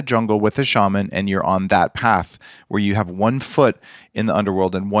living in the jungle with a shaman and you're on that path where you have 1 foot in the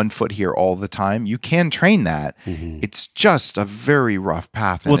underworld and 1 foot here all the time. You can train that. Mm-hmm. It's just a very rough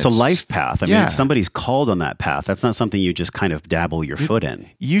path. Well, it's a life path. I mean, somebody's called on that path. That's not something you just kind of dabble your foot in.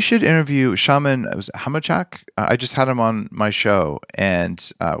 You should interview Shaman Hamachak. I just had him on my show,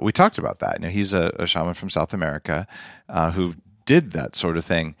 and we talked about that. You know, he's a shaman from South America who did that sort of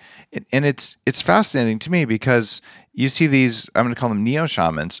thing. And it's fascinating to me because you see these, I'm going to call them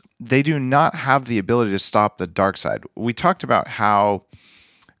neo-shamans, they do not have the ability to stop the dark side. We talked about how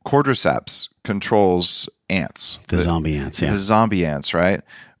cordyceps controls ants. The zombie ants, The zombie ants, right?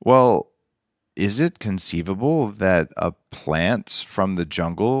 Well, is it conceivable that a plant from the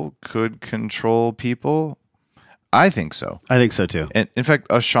jungle could control people? I think so. I think so too. And in fact,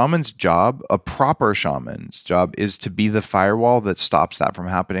 a shaman's job, a proper shaman's job, is to be the firewall that stops that from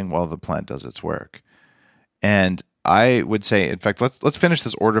happening while the plant does its work. And I would say, in fact, let's finish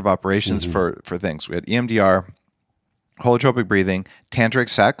this order of operations for things. We had EMDR, holotropic breathing, tantric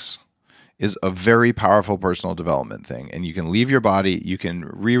sex is a very powerful personal development thing. And you can leave your body, you can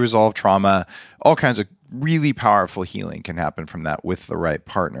re-resolve trauma, all kinds of really powerful healing can happen from that with the right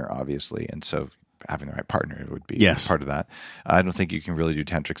partner, obviously. And so having the right partner would be Yes. part of that. I don't think you can really do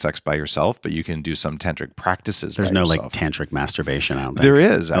tantric sex by yourself, but you can do some tantric practices. There's by no yourself. like tantric masturbation. I don't think There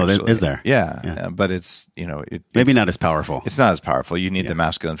is. Oh, Actually. is there? Yeah, Yeah. but it's Maybe it's, not as powerful. It's not as powerful. You need the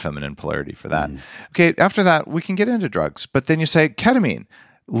masculine feminine polarity for that. Okay, after that we can get into drugs, but then you say ketamine,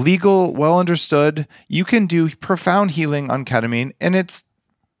 legal, well understood. You can do profound healing on ketamine, and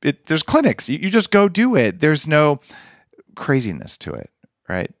there's clinics. You just go do it. There's no craziness to it,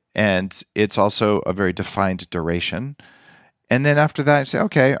 right? And it's also a very defined duration. And then after that, you say,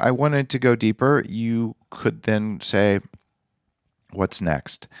 okay, I wanted to go deeper. You could then say, what's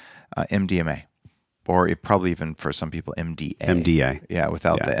next? MDMA, or probably even for some people, MDA. MDA. Yeah,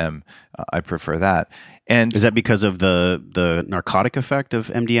 without the M. I prefer that. And Is that because of the narcotic effect of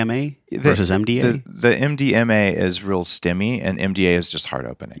MDMA versus MDA? The MDMA is real stimmy, and MDA is just heart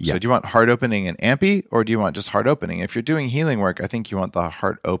opening. Yeah. So do you want heart opening and ampy, or do you want just heart opening? If you're doing healing work, I think you want the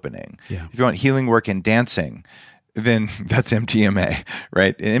heart opening. Yeah. If you want healing work in dancing, then that's MDMA,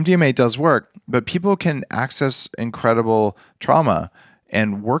 right? And MDMA does work, but people can access incredible trauma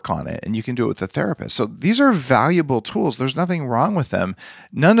and work on it, and you can do it with a therapist. So these are valuable tools. There's nothing wrong with them.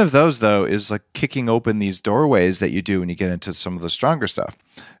 None of those, though, is like kicking open these doorways that you do when you get into some of the stronger stuff.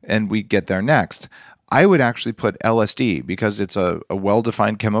 And we get there next. I would actually put LSD, because it's a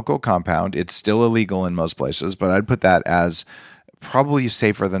well-defined chemical compound. It's still illegal in most places, but I'd put that as probably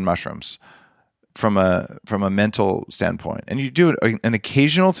safer than mushrooms from a mental standpoint. And you do an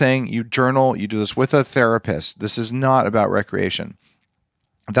occasional thing, you journal, you do this with a therapist. This is not about recreation.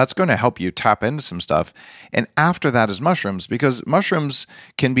 That's going to help you tap into some stuff. And after that is mushrooms, because mushrooms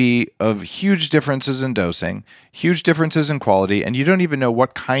can be of huge differences in dosing, huge differences in quality, and you don't even know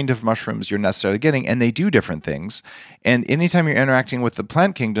what kind of mushrooms you're necessarily getting, and they do different things. And anytime you're interacting with the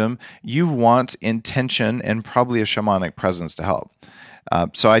plant kingdom, you want intention and probably a shamanic presence to help.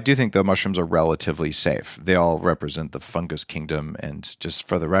 So I do think the mushrooms are relatively safe. They all represent the fungus kingdom. And just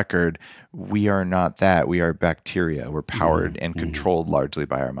for the record, we are not that. We are bacteria. We're powered and controlled largely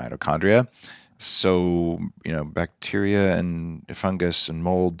by our mitochondria. So, bacteria and fungus and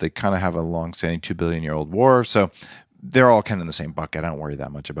mold, they kind of have a long-standing 2 billion-year-old war. So they're all kind of in the same bucket. I don't worry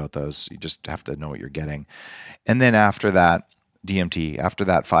that much about those. You just have to know what you're getting. And then after that, DMT. After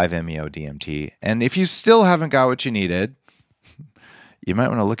that, 5-MeO DMT. And if you still haven't got what you needed, you might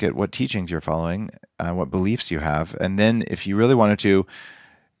want to look at what teachings you're following, what beliefs you have. And then if you really wanted to,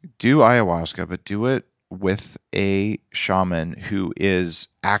 do ayahuasca, but do it with a shaman who is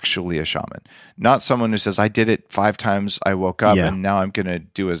actually a shaman, not someone who says, I did it 5 times, I woke up, and now I'm going to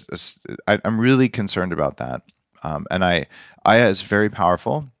do I'm really concerned about that. And Aya is very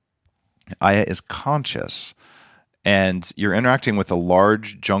powerful. Aya is conscious. And you're interacting with a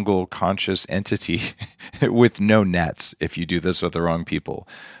large jungle conscious entity with no nets if you do this with the wrong people.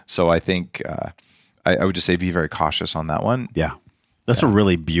 So I think I would just say be very cautious on that one. Yeah. That's a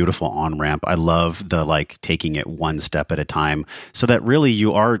really beautiful on-ramp. I love the taking it one step at a time, so that really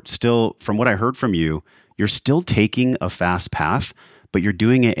you are still, from what I heard from you, you're still taking a fast path, but you're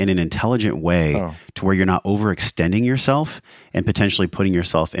doing it in an intelligent way to where you're not overextending yourself and potentially putting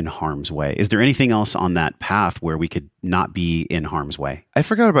yourself in harm's way. Is there anything else on that path where we could not be in harm's way? I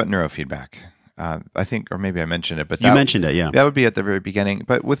forgot about neurofeedback. I think, or maybe I mentioned it, but you mentioned it, yeah. That would be at the very beginning.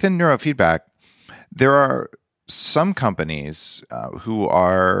 But within neurofeedback, there are some companies who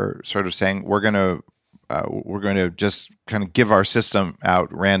are sort of saying we're going to just kind of give our system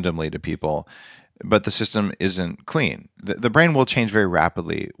out randomly to people, but the system isn't clean. The brain will change very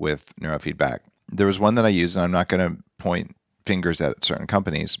rapidly with neurofeedback. There was one that I used, and I'm not going to point fingers at certain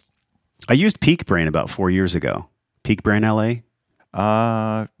companies. I used Peak Brain about 4 years ago. Peak Brain LA?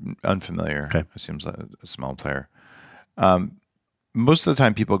 Unfamiliar. Okay. It seems like a small player. Most of the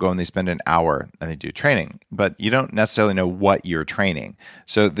time people go and they spend an hour and they do training, but you don't necessarily know what you're training.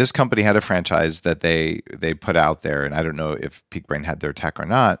 So this company had a franchise that they put out there, and I don't know if Peak Brain had their tech or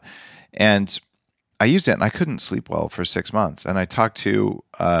not. And I used it and I couldn't sleep well for 6 months. And I talked to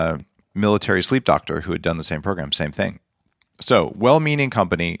a military sleep doctor who had done the same program, same thing. So well-meaning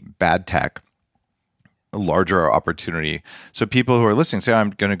company, bad tech, a larger opportunity. So people who are listening say, I'm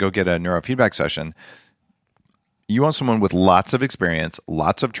going to go get a neurofeedback session. You want someone with lots of experience,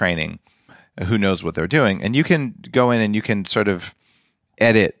 lots of training, who knows what they're doing. And you can go in and you can sort of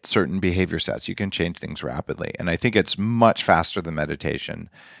edit certain behavior sets. You can change things rapidly. And I think it's much faster than meditation,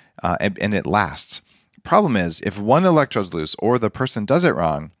 and it lasts. Problem is, if one electrode's loose or the person does it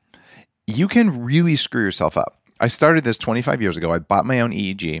wrong, you can really screw yourself up. I started this 25 years ago. I bought my own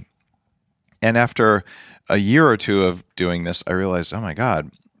EEG. And after a year or two of doing this, I realized, oh my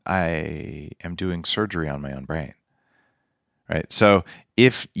God, I am doing surgery on my own brain. right? So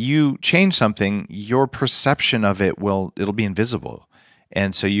if you change something, your perception of it'll be invisible.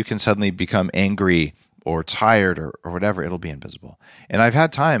 And so you can suddenly become angry or tired or whatever, it'll be invisible. And I've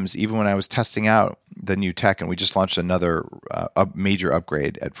had times, even when I was testing out the new tech, and we just launched another major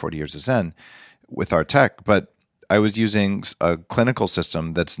upgrade at 40 Years of Zen with our tech, but I was using a clinical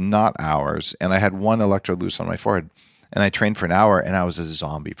system that's not ours, and I had one electrode loose on my forehead, and I trained for an hour, and I was a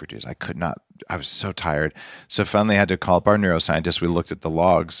zombie for 2 days. I was so tired. So finally I had to call up our neuroscientist. We looked at the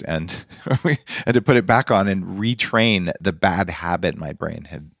logs, and we had to put it back on and retrain the bad habit my brain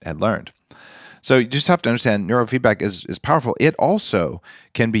had learned. So you just have to understand neurofeedback is powerful. It also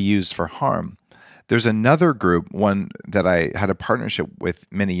can be used for harm. There's another group, one that I had a partnership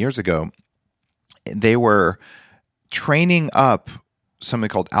with many years ago. They were training up something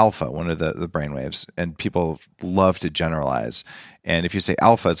called alpha, one of the brainwaves, and people love to generalize. And if you say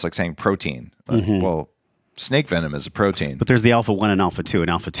alpha, it's like saying protein. Well, snake venom is a protein. But there's the alpha 1 and alpha 2,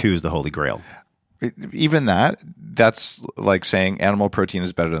 and alpha 2 is the holy grail. Even that's like saying animal protein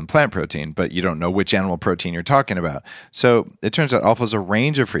is better than plant protein, but you don't know which animal protein you're talking about. So it turns out alpha is a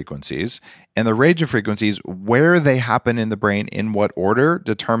range of frequencies, and the range of frequencies, where they happen in the brain, in what order,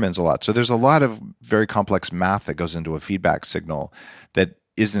 determines a lot. So there's a lot of very complex math that goes into a feedback signal that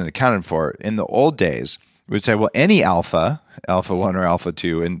isn't accounted for. In the old days, we would say, well, any alpha 1 or alpha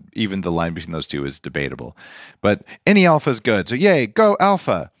 2, and even the line between those two is debatable, but any alpha is good. So yay, go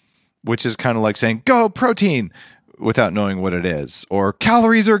alpha. Which is kind of like saying, go protein, without knowing what it is. Or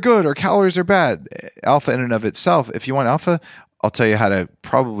calories are good or calories are bad. Alpha in and of itself, if you want alpha, I'll tell you how to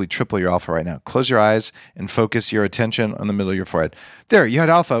probably triple your alpha right now. Close your eyes and focus your attention on the middle of your forehead. There, you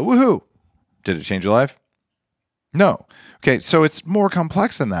had alpha. Woohoo! Did it change your life? No. Okay, so it's more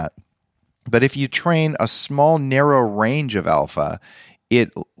complex than that. But if you train a small, narrow range of alpha,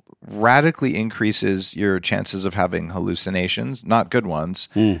 it radically increases your chances of having hallucinations, not good ones,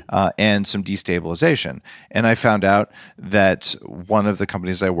 and some destabilization. And I found out that one of the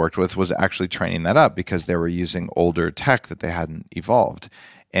companies I worked with was actually training that up because they were using older tech that they hadn't evolved.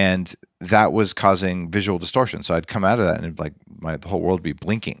 And that was causing visual distortion. So I'd come out of that and the whole world would be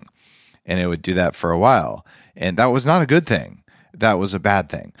blinking. And it would do that for a while. And that was not a good thing. That was a bad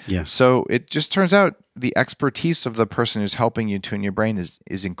thing. Yeah. So it just turns out the expertise of the person who's helping you tune your brain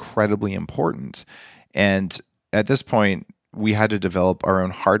is incredibly important. And at this point, we had to develop our own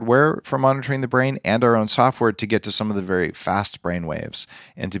hardware for monitoring the brain and our own software to get to some of the very fast brain waves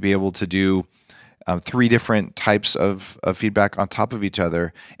and to be able to do 3 different types of feedback on top of each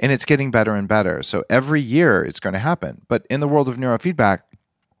other. And it's getting better and better. So every year it's going to happen. But in the world of neurofeedback,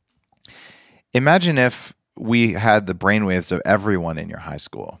 imagine if we had the brainwaves of everyone in your high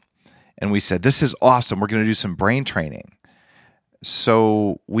school. And we said, this is awesome. We're going to do some brain training.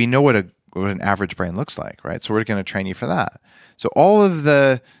 So we know what an average brain looks like, right? So we're going to train you for that. So all of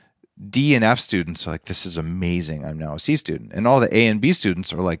the D and F students are like, this is amazing. I'm now a C student. And all the A and B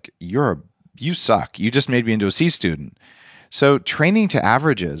students are like, you suck. You just made me into a C student. So training to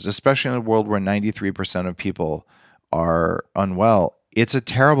averages, especially in a world where 93% of people are unwell, it's a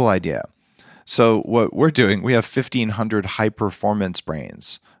terrible idea. So what we're doing, we have 1,500 high-performance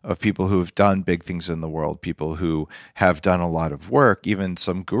brains of people who have done big things in the world, people who have done a lot of work, even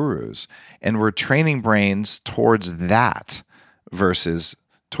some gurus. And we're training brains towards that versus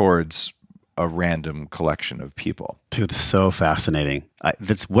towards a random collection of people. Dude, that's so fascinating.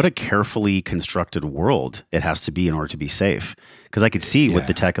 That's what a carefully constructed world it has to be in order to be safe. Because I could see with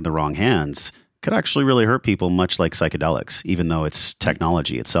the tech in the wrong hands, could actually really hurt people, much like psychedelics, even though it's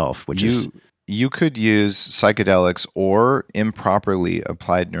technology itself, which is... You could use psychedelics or improperly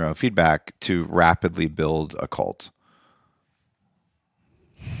applied neurofeedback to rapidly build a cult.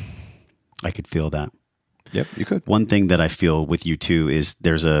 I could feel that. Yep, you could. One thing that I feel with you too is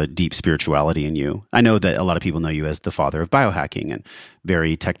there's a deep spirituality in you. I know that a lot of people know you as the father of biohacking and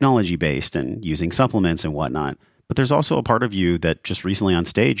very technology based and using supplements and whatnot. But there's also a part of you that just recently on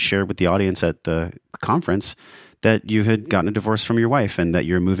stage shared with the audience at the conference that you had gotten a divorce from your wife and that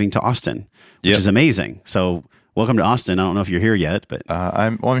you're moving to Austin, which is amazing. So welcome to Austin. I don't know if you're here yet, but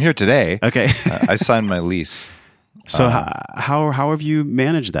I'm here today. Okay. I signed my lease. So how have you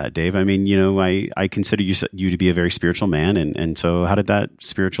managed that, Dave? I mean, I consider you to be a very spiritual man. And so how did that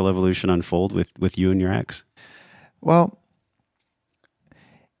spiritual evolution unfold with you and your ex? Well,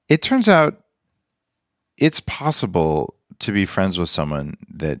 it turns out it's possible to be friends with someone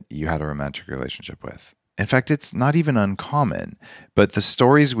that you had a romantic relationship with. In fact, it's not even uncommon, but the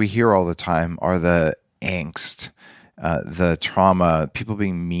stories we hear all the time are the angst, the trauma, people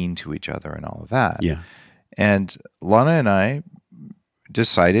being mean to each other and all of that. Yeah. And Lana and I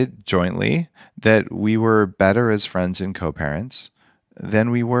decided jointly that we were better as friends and co-parents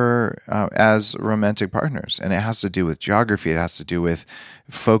than we were as romantic partners. And it has to do with geography. It has to do with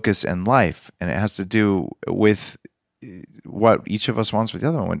focus in life. And it has to do with what each of us wants with the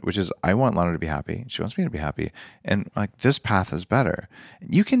other one, which is I want Lana to be happy. She wants me to be happy. And like this path is better.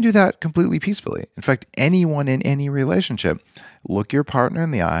 You can do that completely peacefully. In fact, anyone in any relationship, look your partner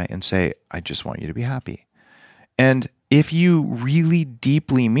in the eye and say, I just want you to be happy. And if you really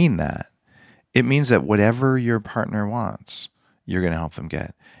deeply mean that, it means that whatever your partner wants, you're going to help them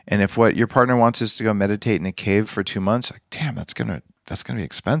get. And if what your partner wants is to go meditate in a cave for 2 months, like, damn, that's gonna be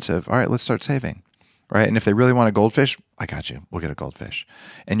expensive. All right, let's start saving, right? And if they really want a goldfish, I got you. We'll get a goldfish.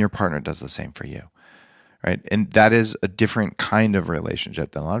 And your partner does the same for you, right? And that is a different kind of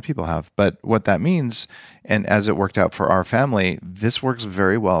relationship than a lot of people have. But what that means, and as it worked out for our family, this works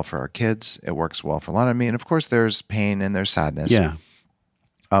very well for our kids. It works well for Lana and me. And of course, there's pain and there's sadness. Yeah.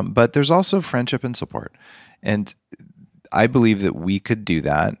 But there's also friendship and support. And I believe that we could do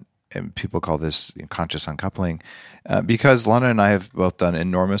that, and people call this conscious uncoupling, because Lana and I have both done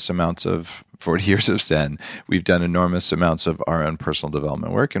enormous amounts of 40 years of Zen. We've done enormous amounts of our own personal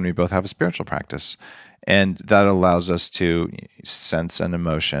development work, and we both have a spiritual practice. And that allows us to sense an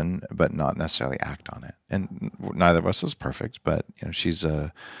emotion, but not necessarily act on it. And neither of us is perfect, but she's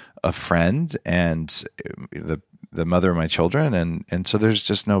a friend and the mother of my children, and so there's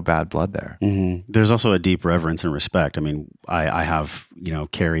just no bad blood there. Mm-hmm. There's also a deep reverence and respect. I mean, I have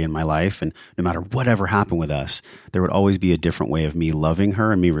Carrie in my life, and no matter whatever happened with us, there would always be a different way of me loving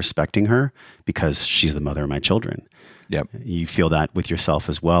her and me respecting her because she's the mother of my children. Yep. You feel that with yourself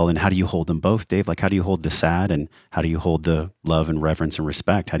as well. And how do you hold them both, Dave? Like, how do you hold the sad and how do you hold the love and reverence and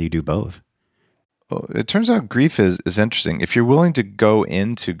respect? How do you do both? Well, it turns out grief is interesting. If you're willing to go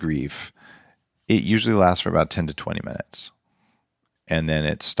into grief, it usually lasts for about 10 to 20 minutes and then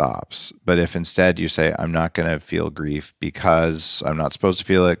it stops. But if instead you say, I'm not going to feel grief because I'm not supposed to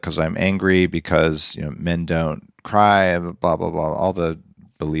feel it, because I'm angry, because men don't cry, blah, blah, blah, all the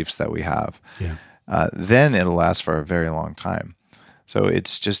beliefs that we have, then it'll last for a very long time. So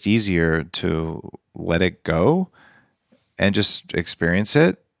it's just easier to let it go and just experience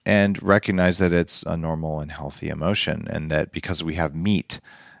it and recognize that it's a normal and healthy emotion, and that because we have meat,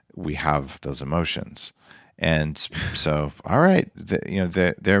 we have those emotions. And so, all right,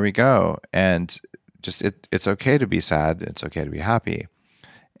 there we go. And just, it's okay to be sad. It's okay to be happy.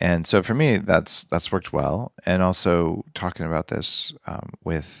 And so for me, that's worked well. And also talking about this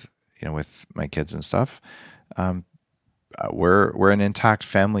with my kids and stuff, we're an intact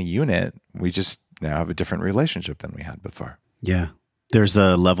family unit. We just now have a different relationship than we had before. Yeah. There's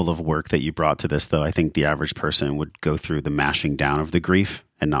a level of work that you brought to this, though. I think the average person would go through the mashing down of the grief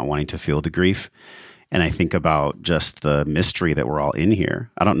and not wanting to feel the grief. And I think about just the mystery that we're all in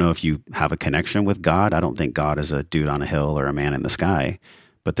here. I don't know if you have a connection with God. I don't think God is a dude on a hill or a man in the sky.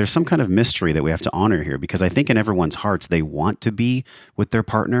 But there's some kind of mystery that we have to honor here, because I think in everyone's hearts, they want to be with their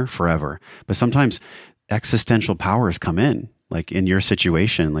partner forever. But sometimes existential powers come in, like in your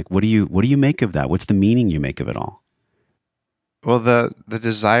situation. Like, what do you make of that? What's the meaning you make of it all? Well, the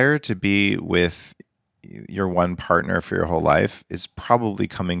desire to be with your one partner for your whole life is probably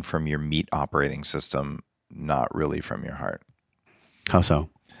coming from your meat operating system, not really from your heart. How so?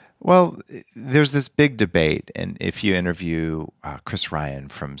 Well, there's this big debate, and if you interview Chris Ryan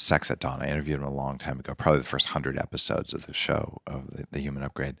from Sex at Dawn, I interviewed him a long time ago, probably the first 100 episodes of the show, of the Human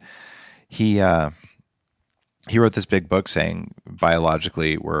Upgrade. He wrote this big book saying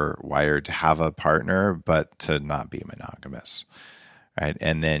biologically we're wired to have a partner, but to not be monogamous, right?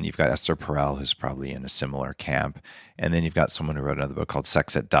 And then you've got Esther Perel, who's probably in a similar camp. And then you've got someone who wrote another book called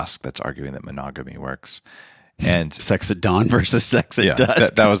Sex at Dusk that's arguing that monogamy works. And Sex at Dawn versus Sex at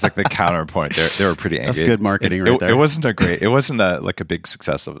Dusk. That was like the counterpoint. They were pretty angry. That's good marketing right there. It wasn't a big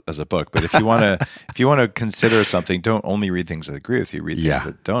success as a book. But if you want to consider something, don't only read things that agree with you. Read things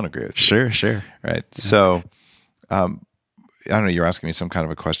that don't agree with you. Sure. Right. Yeah. So, I don't know. You're asking me some kind of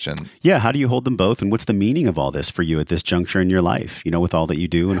a question. Yeah. How do you hold them both, and what's the meaning of all this for you at this juncture in your life? With all that you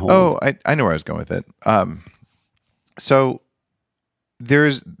do and hold. Oh, I know where I was going with it. So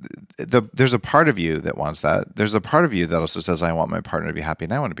there's a part of you that wants that. There's a part of you that also says, I want my partner to be happy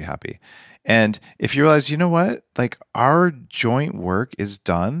and I want to be happy. And if you realize, you know what, like our joint work is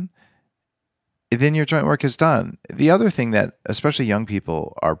done, then your joint work is done. The other thing that especially young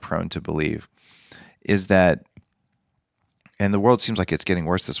people are prone to believe is that, and the world seems like it's getting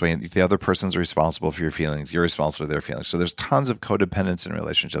worse this way, and the other person's responsible for your feelings, you're responsible for their feelings. So there's tons of codependence in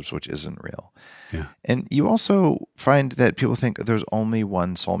relationships, which isn't real. Yeah. And you also find that people think there's only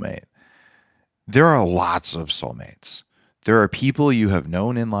one soulmate. There are lots of soulmates. there are people you have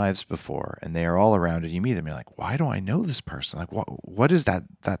known in lives before, and they are all around, and you meet them. You're like, why do I know this person? Like, what is that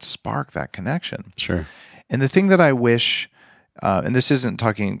spark, that connection? Sure. And the thing that I wish, and this isn't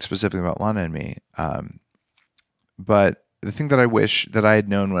talking specifically about Lana and me, but the thing that I wish that I had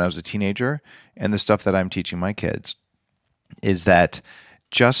known when I was a teenager, and the stuff that I'm teaching my kids, is that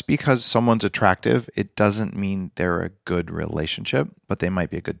just because someone's attractive, it doesn't mean they're a good relationship, but they might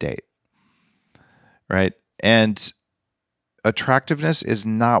be a good date, right? And attractiveness is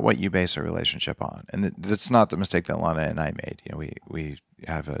not what you base a relationship on. And that's not the mistake that Lana and I made. You know, we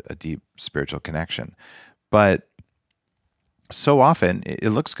have a deep spiritual connection, but so often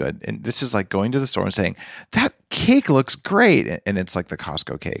it looks good. And this is like going to the store and saying, that cake looks great. And it's like the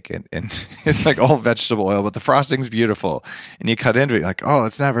Costco cake. And it's like all vegetable oil, but the frosting's beautiful. And you cut into it, you're like, oh,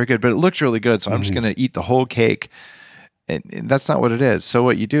 it's not very good, but it looks really good. So I'm just going to eat the whole cake. And that's not what it is. So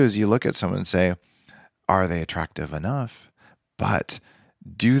what you do is you look at someone and say, are they attractive enough? But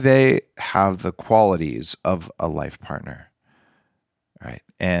do they have the qualities of a life partner? Right.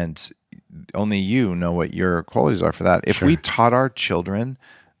 And only you know what your qualities are for that. If we taught our children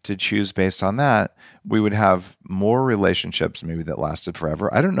to choose based on that, we would have more relationships maybe that lasted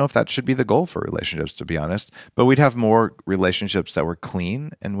forever. I don't know if that should be the goal for relationships, to be honest, but we'd have more relationships that were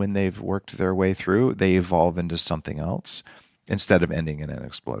clean. And when they've worked their way through, they evolve into something else instead of ending in an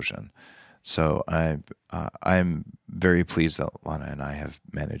explosion. So I'm very pleased that Lana and I have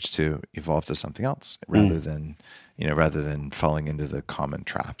managed to evolve to something else rather than falling into the common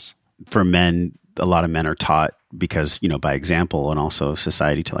traps. For men, a lot of men are taught because, by example, and also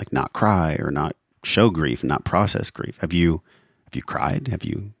society, to like not cry or not show grief, not process grief. Have you cried? Have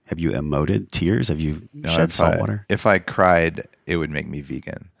you emoted tears? Have you shed salt water? If I cried, it would make me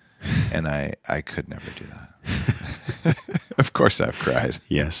vegan, and I could never do that. Of course I've cried.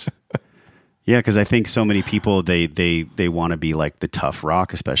 Yes. Yeah, because I think so many people, they want to be like the tough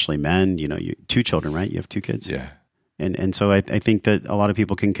rock, especially men. You 2 children, right? You have 2 kids? Yeah. And so I think that a lot of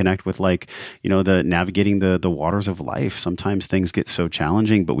people can connect with the navigating the waters of life. Sometimes things get so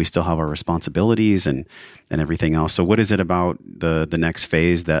challenging, but we still have our responsibilities and everything else. So what is it about the next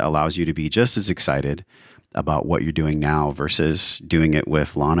phase that allows you to be just as excited about what you're doing now versus doing it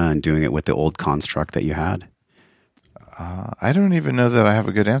with Lana and doing it with the old construct that you had? I don't even know that I have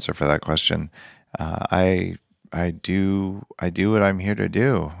a good answer for that question. I do what I'm here to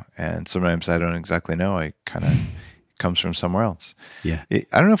do, and sometimes I don't exactly know. I kind of comes from somewhere else. Yeah. I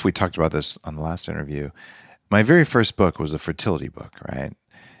don't know if we talked about this on the last interview. My very first book was a fertility book, right?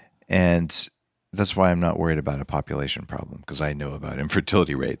 And that's why I'm not worried about a population problem, because I know about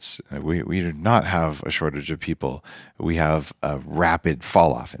infertility rates. We do not have a shortage of people. We have a rapid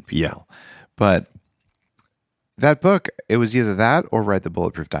fall off in people. Yeah. But that book, it was either that or Write the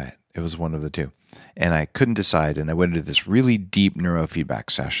Bulletproof Diet. It was one of the two. And I couldn't decide. And I went into this really deep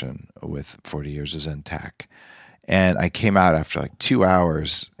neurofeedback session with 40 years of Zen Tech. And I came out after like 2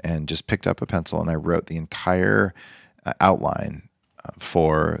 hours and just picked up a pencil and I wrote the entire outline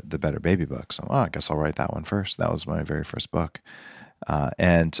for the Better Baby book. So, I guess I'll write that one first. That was my very first book.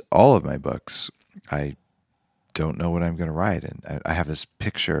 And all of my books, I don't know what I'm going to write. And I have this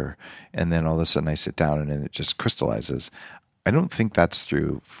picture, and then all of a sudden I sit down and then it just crystallizes. I don't think that's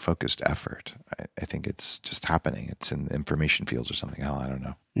through focused effort. I think it's just happening. It's in information fields or something. I don't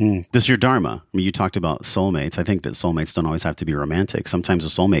know. This is your dharma. I mean, you talked about soulmates. I think that soulmates don't always have to be romantic. Sometimes a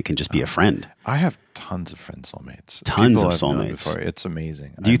soulmate can just be a friend. I have tons of friend soulmates. Tons of soulmates. It's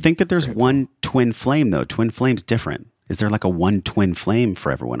amazing. Do you think that there's one twin flame, though? Twin flame's different. Is there like a one twin flame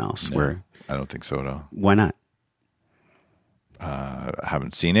for everyone else? No, I don't think so at all. Why not? I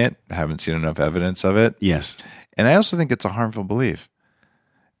haven't seen it. I haven't seen enough evidence of it. Yes. And I also think it's a harmful belief,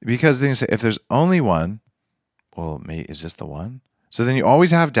 because then you say, if there's only one, well, is this the one? So then you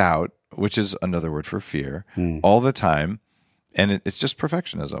always have doubt, which is another word for fear, all the time. And it's just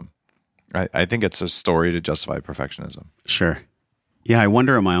perfectionism. I think it's a story to justify perfectionism. Sure. Yeah, I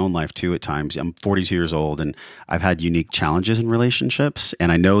wonder in my own life too at times. I'm 42 years old and I've had unique challenges in relationships.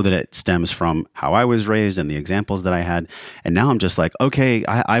 And I know that it stems from how I was raised and the examples that I had. And now I'm just like, okay,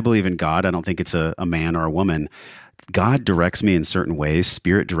 I believe in God. I don't think it's a man or a woman. God directs me in certain ways.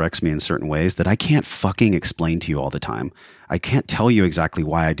 Spirit directs me in certain ways that I can't fucking explain to you all the time. I can't tell you exactly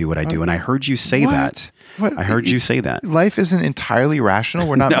why I do what I do. And I heard you say that. What? I heard you say that. Life isn't entirely rational.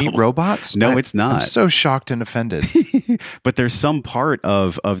 We're not meat robots. No, it's not. I'm so shocked and offended. But there's some part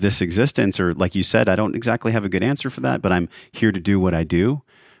of this existence, or like you said, I don't exactly have a good answer for that, but I'm here to do what I do.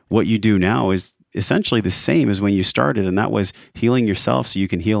 What you do now is essentially the same as when you started, and that was healing yourself so you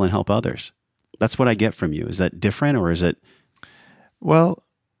can heal and help others. That's what I get from you. Is that different, or is it? Well,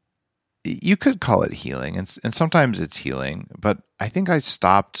 You could call it healing, and sometimes it's healing, but I think I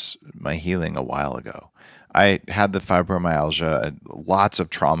stopped my healing a while ago. I had the fibromyalgia, lots of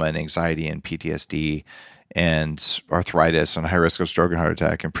trauma and anxiety and PTSD and arthritis and high risk of stroke and heart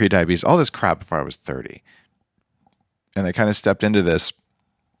attack and prediabetes, all this crap before I was 30. And I kind of stepped into this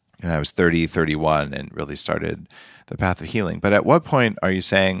when I was 30, 31 and really started the path of healing. But at what point are you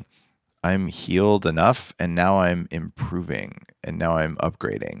saying, I'm healed enough and now I'm improving and now I'm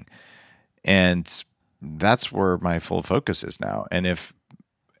upgrading? And that's where my full focus is now. And if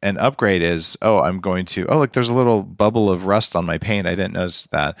an upgrade is, look, there's a little bubble of rust on my paint. I didn't notice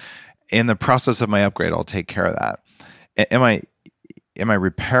that. In the process of my upgrade, I'll take care of that. Am I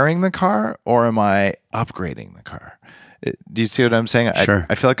repairing the car or am I upgrading the car? Do you see what I'm saying? Sure.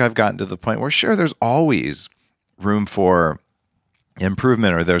 I feel like I've gotten to the point where, sure, there's always room for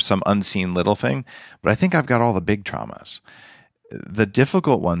improvement or there's some unseen little thing, but I think I've got all the big traumas. The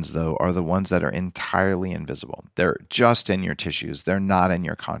difficult ones, though, are the ones that are entirely invisible. They're just in your tissues. They're not in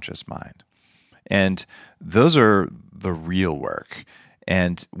your conscious mind. And those are the real work.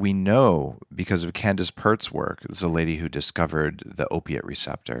 And we know because of Candace Pert's work, this is a lady who discovered the opiate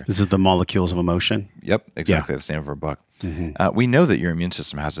receptor. This is the molecules of emotion? Yep, exactly. Yeah. That's the name of her book. Mm-hmm. We know that your immune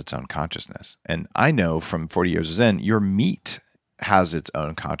system has its own consciousness. And I know from 40 years of Zen, your meat has its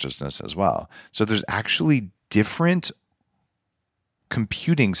own consciousness as well. So there's actually different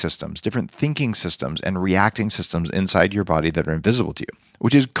computing systems, different thinking systems and reacting systems inside your body that are invisible to you,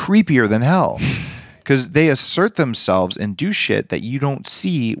 which is creepier than hell because they assert themselves and do shit that you don't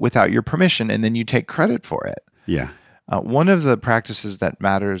see without your permission, and then you take credit for it. Yeah. One of the practices that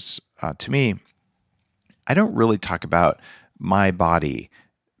matters to me, I don't really talk about my body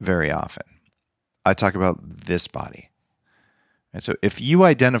very often. I talk about this body. And so if you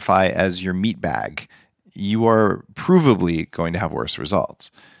identify as your meat bag, you are provably going to have worse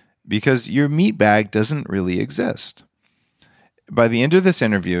results because your meat bag doesn't really exist. By the end of this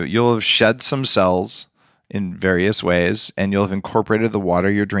interview, you'll have shed some cells in various ways, and you'll have incorporated the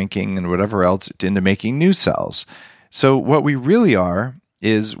water you're drinking and whatever else into making new cells. So what we really are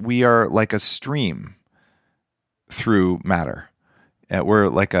is we are like a stream through matter. We're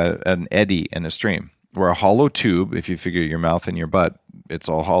like an eddy in a stream. We're a hollow tube. If you figure your mouth and your butt, it's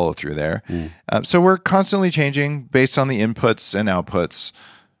all hollow through there. So we're constantly changing based on the inputs and outputs.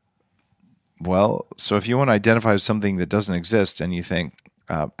 Well, so if you want to identify something that doesn't exist and you think,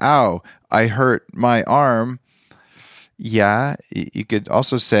 ow, I hurt my arm. Yeah, you could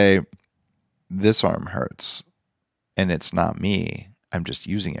also say, this arm hurts and it's not me. I'm just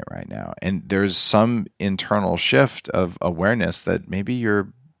using it right now. And there's some internal shift of awareness that maybe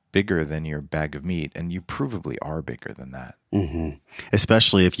you're bigger than your bag of meat, and you provably are bigger than that. Mm-hmm.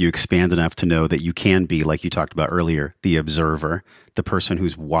 Especially if you expand enough to know that you can be, like you talked about earlier, the observer, the person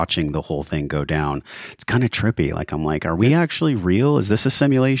who's watching the whole thing go down. It's kind of trippy. Like, I'm like, are we actually real? Is this a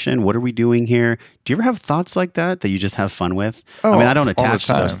simulation? What are we doing here? Do you ever have thoughts like that you just have fun with? I mean, I don't attach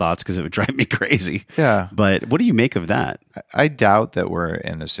to those thoughts because it would drive me crazy. Yeah. But what do you make of that? I doubt that we're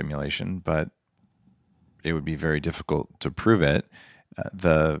in a simulation, but it would be very difficult to prove it.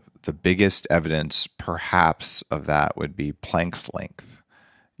 The biggest evidence, perhaps, of that would be Planck's length.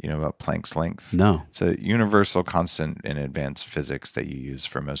 You know about Planck's length? No. It's a universal constant in advanced physics that you use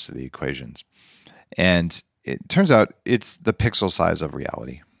for most of the equations. And it turns out it's the pixel size of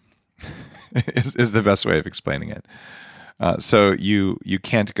reality is the best way of explaining it. So you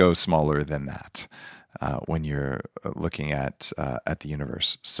can't go smaller than that when you're looking at the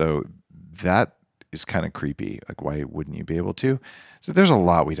universe. So that is kind of creepy. Like, why wouldn't you be able to? So there's a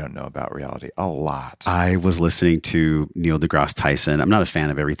lot we don't know about reality. A lot. I was listening to Neil deGrasse Tyson. I'm not a fan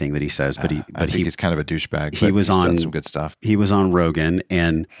of everything that he says, but he's kind of a douchebag. He's done some good stuff. He was on Rogan,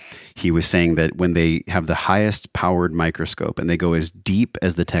 and he was saying that when they have the highest powered microscope and they go as deep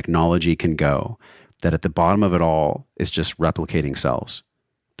as the technology can go, that at the bottom of it all is just replicating cells.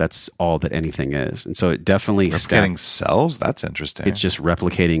 That's all that anything is. And so it definitely replicating cells? That's interesting. It's just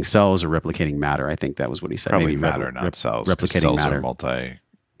replicating cells or replicating matter. I think that was what he said. Probably maybe matter, not cells. Replicating cells matter.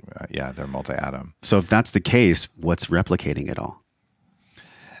 Are they're multi-atom. So if that's the case, what's replicating it all?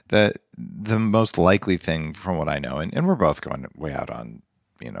 The most likely thing from what I know, and we're both going way out on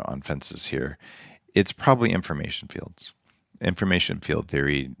fences here, it's probably information fields. Information field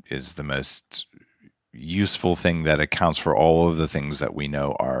theory is the most useful thing that accounts for all of the things that we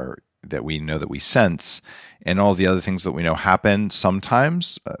know that we sense, and all the other things that we know happen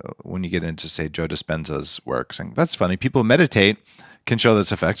sometimes. When you get into, say, Joe Dispenza's work, saying that's funny, people meditate can show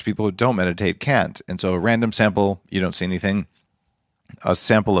this effect, people who don't meditate can't. And so a random sample, you don't see anything. A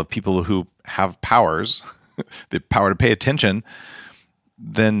sample of people who have powers, the power to pay attention,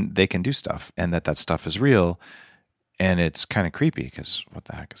 then they can do stuff, and that stuff is real. And it's kind of creepy because what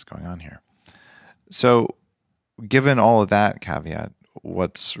the heck is going on here? So given all of that caveat,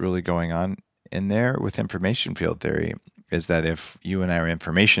 what's really going on in there with information field theory is that if you and I are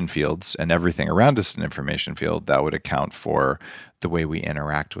information fields and everything around us is an information field, that would account for the way we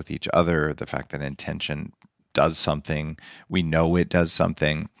interact with each other, the fact that intention does something, we know it does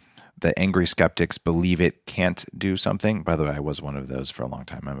something. The angry skeptics believe it can't do something. By the way, I was one of those for a long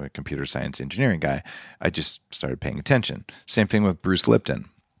time. I'm a computer science engineering guy. I just started paying attention. Same thing with Bruce Lipton,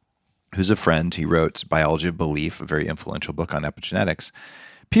 who's a friend. He wrote Biology of Belief, a very influential book on epigenetics.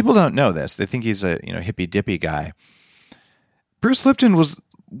 People don't know this. They think he's a hippy-dippy guy. Bruce Lipton was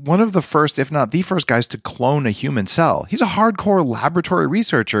one of the first, if not the first guys to clone a human cell. He's a hardcore laboratory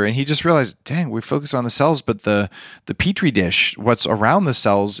researcher, and he just realized, dang, we focus on the cells, but the petri dish, what's around the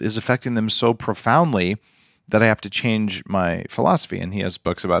cells, is affecting them so profoundly that I have to change my philosophy. And he has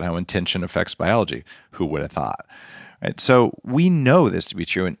books about how intention affects biology. Who would have thought? Right? So we know this to be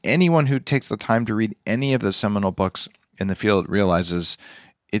true, and anyone who takes the time to read any of the seminal books in the field realizes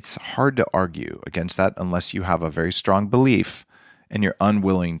it's hard to argue against that unless you have a very strong belief and you're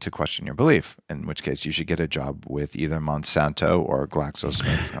unwilling to question your belief, in which case you should get a job with either Monsanto or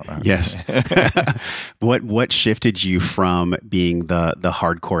GlaxoSmithKline. Yes. What shifted you from being the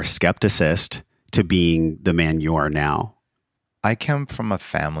hardcore skepticist to being the man you are now? I come from a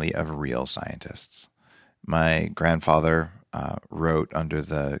family of real scientists. My grandfather wrote under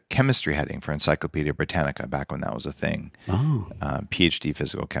the chemistry heading for Encyclopedia Britannica back when that was a thing. Oh. PhD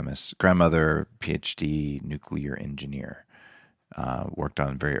physical chemist. Grandmother, PhD nuclear engineer. Worked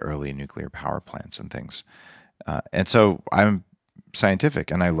on very early nuclear power plants and things. And so I'm scientific,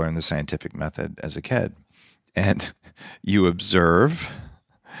 and I learned the scientific method as a kid. And you observe,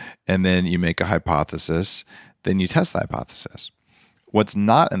 and then you make a hypothesis, then you test the hypothesis. What's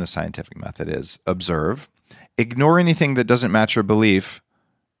not in the scientific method is observe, ignore anything that doesn't match your belief,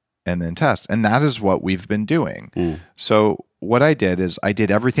 and then test. And that is what we've been doing. So what I did is I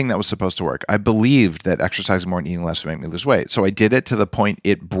did everything that was supposed to work. I believed that exercising more and eating less would make me lose weight. So I did it to the point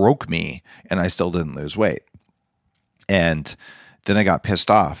it broke me, and I still didn't lose weight. And then I got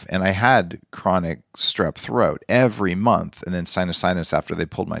pissed off, and I had chronic strep throat every month, and then sinusitis after they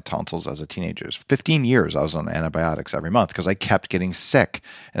pulled my tonsils as a teenager. 15 years I was on antibiotics every month because I kept getting sick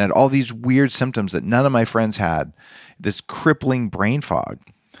and had all these weird symptoms that none of my friends had, this crippling brain fog.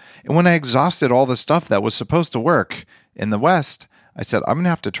 And when I exhausted all the stuff that was supposed to work in the West, I said, I'm going to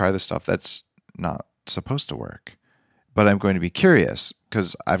have to try the stuff that's not supposed to work. But I'm going to be curious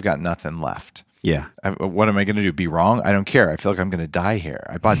because I've got nothing left. Yeah. What am I going to do? Be wrong? I don't care. I feel like I'm going to die here.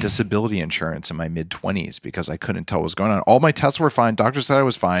 I bought disability insurance in my mid-20s because I couldn't tell what was going on. All my tests were fine. Doctors said I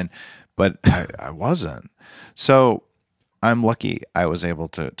was fine, but I wasn't. So I'm lucky I was able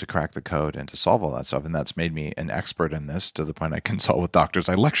to crack the code and to solve all that stuff. And that's made me an expert in this to the point I consult with doctors.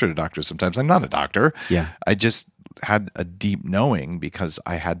 I lecture to doctors sometimes. I'm not a doctor. Yeah. I just had a deep knowing because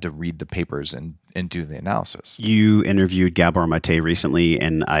I had to read the papers and do the analysis. You interviewed Gabor Mate recently,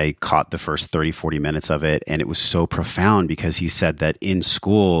 and I caught the first 30, 40 minutes of it. And it was so profound because he said that in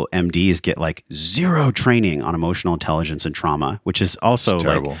school, MDs get like zero training on emotional intelligence and trauma, which is also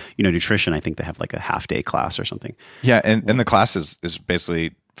like, nutrition. I think they have like a half-day class or something. Yeah, and the class is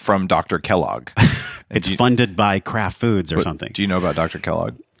basically from Dr. Kellogg. It's funded by Kraft Foods or something. Do you know about Dr.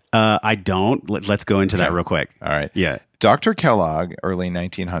 Kellogg? I don't. Let's go into that real quick. All right. Yeah. Dr. Kellogg, early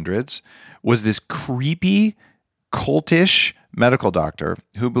 1900s, was this creepy, cultish medical doctor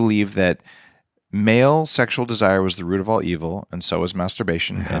who believed that male sexual desire was the root of all evil, and so was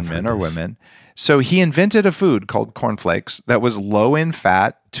masturbation in men or women. So he invented a food called cornflakes that was low in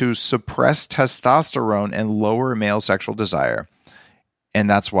fat to suppress testosterone and lower male sexual desire. And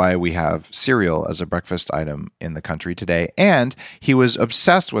that's why we have cereal as a breakfast item in the country today. And he was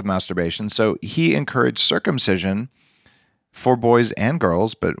obsessed with masturbation, so he encouraged circumcision for boys and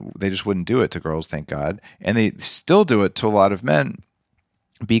girls, but they just wouldn't do it to girls, thank God. And they still do it to a lot of men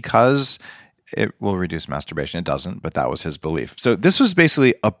because it will reduce masturbation. It doesn't, but that was his belief. So this was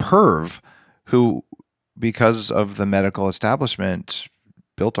basically a perv who, because of the medical establishment,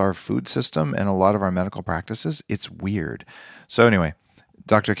 built our food system and a lot of our medical practices. It's weird. So anyway,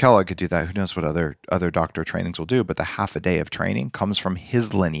 Dr. Kellogg could do that. Who knows what other doctor trainings will do, but the half a day of training comes from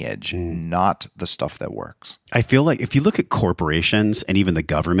his lineage, not the stuff that works. I feel like if you look at corporations and even the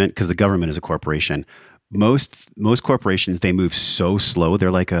government, because the government is a corporation, most corporations, they move so slow.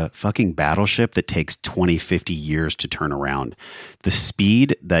 They're like a fucking battleship that takes 20, 50 years to turn around. The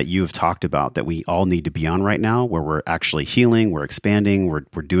speed that you have talked about that we all need to be on right now, where we're actually healing, we're expanding,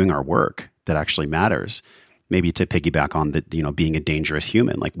 we're doing our work that actually matters, maybe to piggyback on the, being a dangerous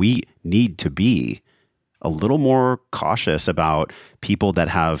human, like we need to be a little more cautious about people that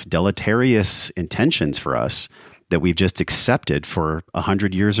have deleterious intentions for us that we've just accepted for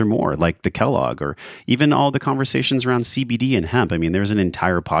 100 years or more, like the Kellogg, or even all the conversations around CBD and hemp. I mean, there's an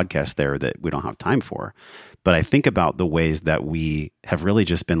entire podcast there that we don't have time for. But I think about the ways that we have really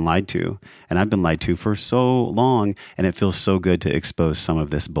just been lied to. And I've been lied to for so long. And it feels so good to expose some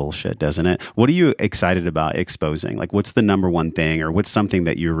of this bullshit, doesn't it? What are you excited about exposing? Like, what's the number one thing, or what's something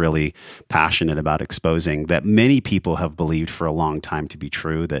that you're really passionate about exposing that many people have believed for a long time to be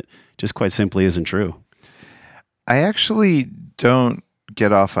true that just quite simply isn't true? I actually don't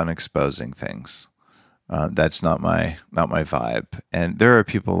get off on exposing things. That's not my vibe. And there are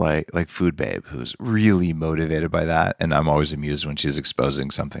people like Food Babe who's really motivated by that, and I'm always amused when she's exposing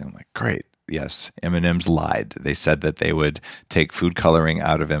something. I'm like, great, yes, M&M's lied. They said that they would take food coloring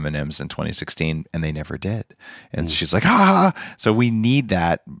out of M&M's in 2016, and they never did. And she's like, ah. So we need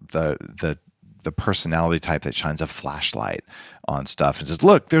that the personality type that shines a flashlight on stuff and says,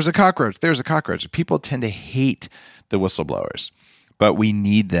 look, there's a cockroach. There's a cockroach. People tend to hate the whistleblowers, but we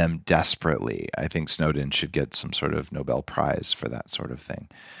need them desperately. I think Snowden should get some sort of Nobel Prize for that sort of thing.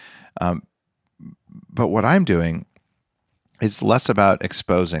 But what I'm doing is less about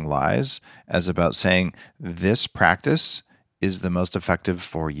exposing lies as about saying this practice is the most effective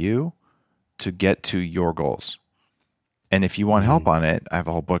for you to get to your goals. And if you want help on it, I have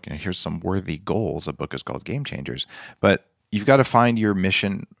a whole book, and here's some worthy goals. A book is called Game Changers. But you've got to find your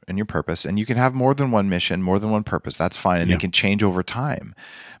mission and your purpose, and you can have more than one mission, more than one purpose. That's fine, and they can change over time.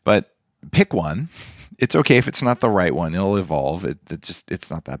 But pick one. It's okay if it's not the right one. It'll evolve.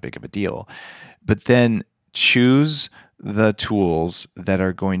 It's not that big of a deal. But then choose the tools that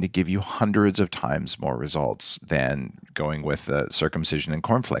are going to give you hundreds of times more results than going with the circumcision and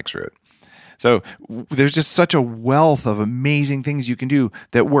cornflakes route. So there's just such a wealth of amazing things you can do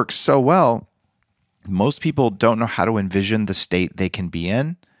that work so well. Most people don't know how to envision the state they can be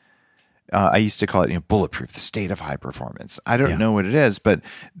in. I used to call it, bulletproof, the state of high performance. I don't know what it is, but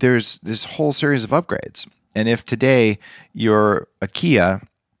there's this whole series of upgrades. And if today you're a Kia,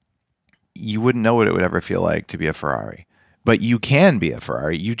 you wouldn't know what it would ever feel like to be a Ferrari. But you can be a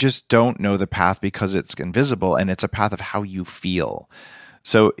Ferrari. You just don't know the path because it's invisible, and it's a path of how you feel.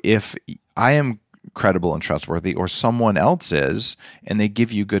 So if I am credible and trustworthy, or someone else is, and they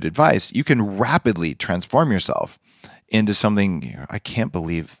give you good advice, you can rapidly transform yourself into something. I can't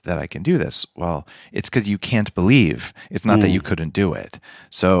believe that I can do this. Well, it's because you can't believe. It's not that you couldn't do it.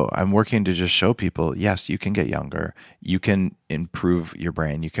 So I'm working to just show people, yes, you can get younger. You can improve your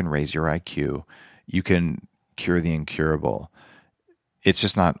brain. You can raise your IQ. You can cure the incurable. It's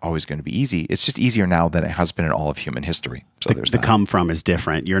just not always going to be easy. It's just easier now than it has been in all of human history. So the come from is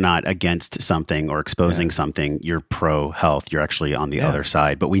different. You're not against something or exposing something. You're pro health. You're actually on the other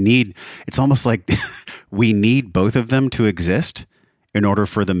side. But it's almost like we need both of them to exist in order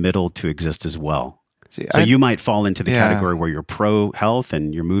for the middle to exist as well. So you might fall into the category where you're pro health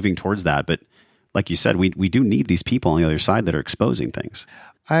and you're moving towards that. But like you said, we do need these people on the other side that are exposing things.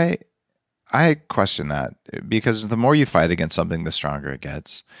 I question that, because the more you fight against something, the stronger it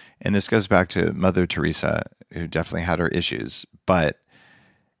gets. And this goes back to Mother Teresa, who definitely had her issues. But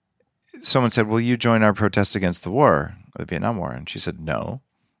someone said, will you join our protest against the war, the Vietnam War? And she said, no.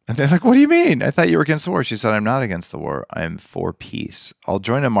 And they're like, what do you mean? I thought you were against the war. She said, I'm not against the war. I'm for peace. I'll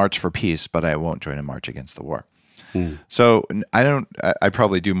join a march for peace, but I won't join a march against the war. So I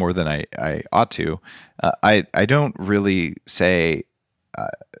probably do more than I ought to. I don't really say,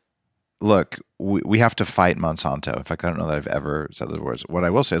 look, we have to fight Monsanto. In fact, I don't know that I've ever said those words. What I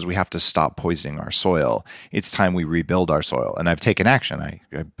will say is we have to stop poisoning our soil. It's time we rebuild our soil. And I've taken action. I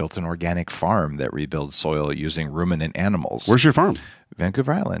built an organic farm that rebuilds soil using ruminant animals. Where's your farm?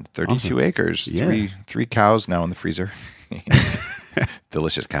 Vancouver Island, 32 acres, three cows now in the freezer.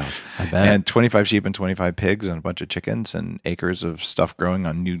 Delicious cows. I bet. And 25 sheep and 25 pigs and a bunch of chickens and acres of stuff growing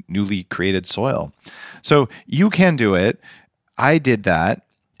on newly created soil. So you can do it. I did that.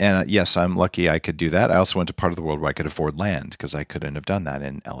 And yes, I'm lucky I could do that. I also went to part of the world where I could afford land, because I couldn't have done that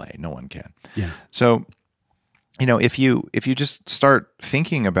in LA. No one can. Yeah. So, if you just start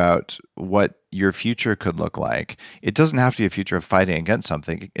thinking about what your future could look like, it doesn't have to be a future of fighting against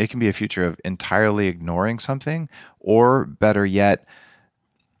something. It can be a future of entirely ignoring something, or better yet,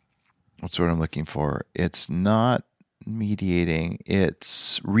 what's what I'm looking for? It's not mediating,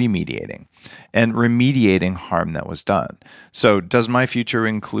 it's remediating, and remediating harm that was done. So does my future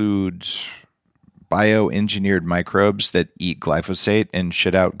include bioengineered microbes that eat glyphosate and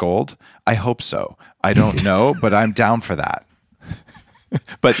shit out gold? I hope so. I don't know, but I'm down for that.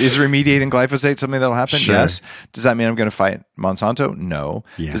 But is remediating glyphosate something that'll happen? Sure. Yes. Does that mean I'm going to fight Monsanto? No.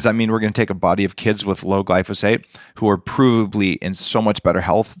 Yeah. Does that mean we're going to take a body of kids with low glyphosate who are provably in so much better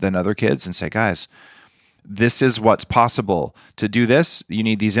health than other kids and say, guys, this is what's possible to do this. You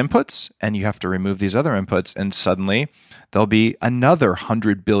need these inputs and you have to remove these other inputs. And suddenly there'll be another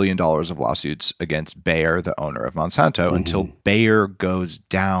 $100 billion of lawsuits against Bayer, the owner of Monsanto, until Bayer goes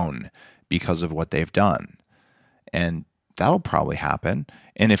down because of what they've done. And that'll probably happen.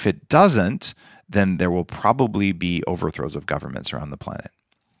 And if it doesn't, then there will probably be overthrows of governments around the planet.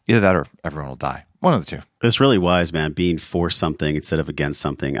 Either that or everyone will die. One of the two. It's really wise, man, being for something instead of against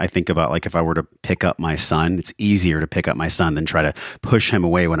something. I think about like if I were to pick up my son, it's easier to pick up my son than try to push him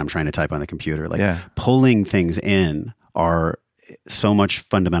away when I'm trying to type on the computer. Like pulling things in are so much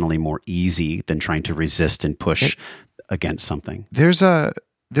fundamentally more easy than trying to resist and push against something. There's a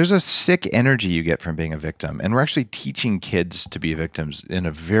sick energy you get from being a victim. And we're actually teaching kids to be victims in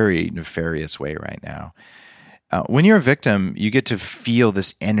a very nefarious way right now. When you're a victim, you get to feel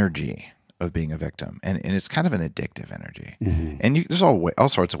this energy of being a victim. And it's kind of an addictive energy. Mm-hmm. And there's all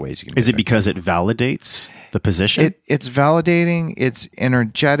sorts of ways you can be Is it because it validates the position? It's validating. It's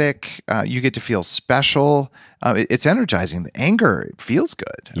energetic. You get to feel special. It's energizing. The anger feels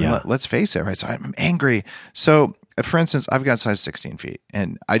good. Yeah. Let's face it, right? So I'm angry. So, for instance, I've got size 16 feet.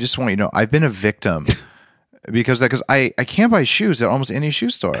 And I just want you to know, I've been a victim because I can't buy shoes at almost any shoe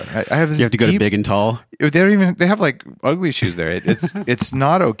store. I have this you have to go to Big and Tall? They have like ugly shoes there. It's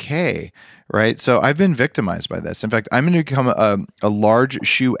not okay, right? So I've been victimized by this. In fact, I'm going to become a large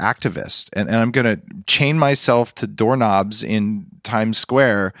shoe activist, and I'm going to chain myself to doorknobs in Times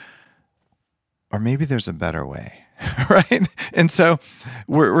Square. Or maybe there's a better way, right? And so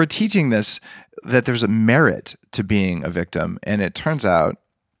we're teaching this, that there's a merit to being a victim, and it turns out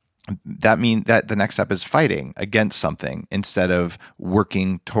that means that the next step is fighting against something instead of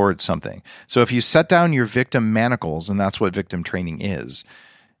working towards something. So if you set down your victim manacles, and that's what victim training is,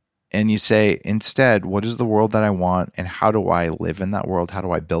 and you say, instead, what is the world that I want, and how do I live in that world? How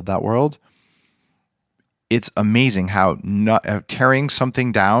do I build that world? It's amazing how tearing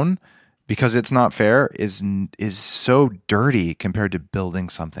something down because it's not fair is so dirty compared to building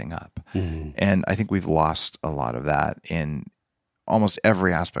something up. Mm-hmm. And I think we've lost a lot of that in almost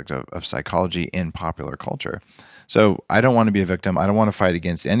every aspect of psychology in popular culture. So I don't want to be a victim. I don't want to fight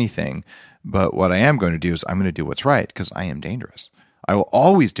against anything. But what I am going to do is I'm going to do what's right because I am dangerous. I will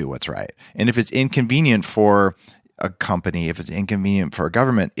always do what's right. And if it's inconvenient for a company, if it's inconvenient for a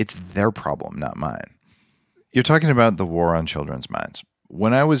government, it's their problem, not mine. You're talking about the war on children's minds.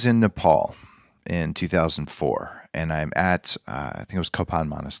 When I was in Nepal in 2004, and I'm at, I think it was Kopan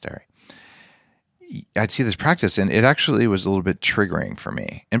Monastery, I'd see this practice, and it actually was a little bit triggering for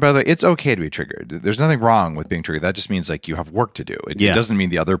me. And by the way, it's okay to be triggered. There's nothing wrong with being triggered. That just means like you have work to do. It doesn't mean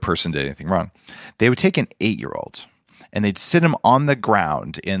the other person did anything wrong. They would take an 8-year-old and they'd sit him on the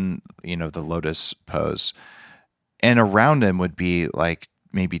ground in, the lotus pose. And around him would be like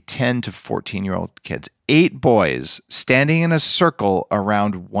maybe 10 to 14-year-old kids, 8 boys standing in a circle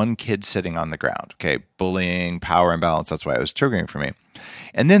around one kid sitting on the ground. Okay, bullying, power imbalance. That's why it was triggering for me.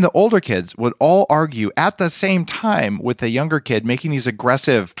 And then the older kids would all argue at the same time with the younger kid, making these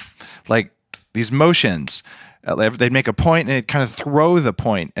aggressive, like these motions. They'd make a point and they'd kind of throw the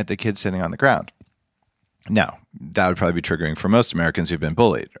point at the kid sitting on the ground. Now, that would probably be triggering for most Americans who've been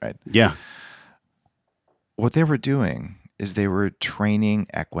bullied, right? Yeah. What they were doing is they were training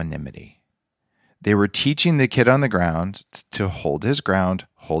equanimity. They were teaching the kid on the ground to hold his ground,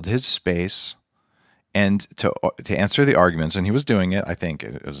 hold his space, and to answer the arguments. And he was doing it, I think,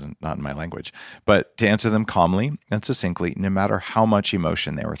 it was not in my language, but to answer them calmly and succinctly, no matter how much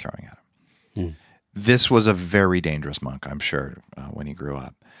emotion they were throwing at him. Mm. This was a very dangerous monk, I'm sure, when he grew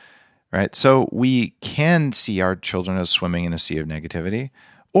up. Right? So we can see our children as swimming in a sea of negativity,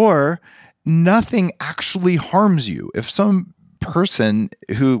 or nothing actually harms you. If some person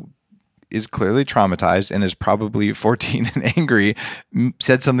who is clearly traumatized and is probably 14 and angry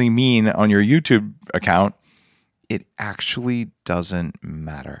said something mean on your YouTube account, it actually doesn't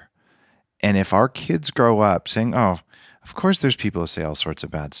matter. And if our kids grow up saying, oh, of course there's people who say all sorts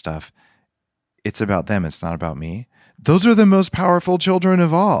of bad stuff, it's about them, it's not about me. Those are the most powerful children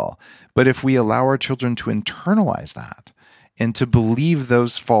of all. But if we allow our children to internalize that and to believe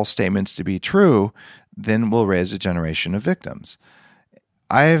those false statements to be true, then we'll raise a generation of victims.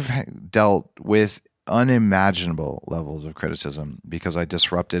 I've dealt with unimaginable levels of criticism because I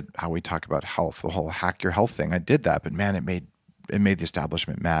disrupted how we talk about health, the whole hack your health thing. I did that, but man, it made the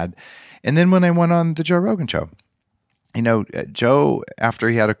establishment mad. And then when I went on the Joe Rogan show, Joe, after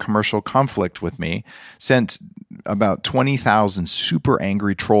he had a commercial conflict with me, sent about 20,000 super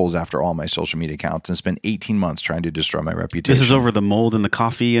angry trolls after all my social media accounts and spent 18 months trying to destroy my reputation. This is over the mold and the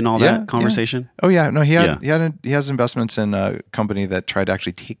coffee and all that conversation? Yeah. Oh, yeah. No, he has investments in a company that tried to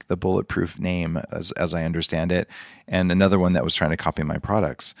actually take the Bulletproof name, as I understand it, and another one that was trying to copy my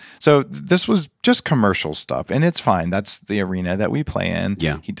products. So this was just commercial stuff, and it's fine. That's the arena that we play in.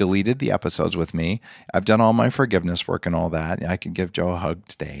 Yeah. He deleted the episodes with me. I've done all my forgiveness work and all that. I can give Joe a hug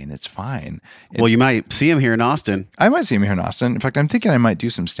today, and it's fine. Well, you might see him here in Austin. I might see him here in Austin. In fact, I'm thinking I might do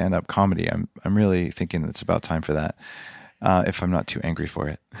some stand-up comedy. I'm really thinking it's about time for that, if I'm not too angry for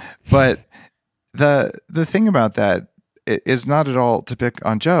it. But the thing about that is not at all to pick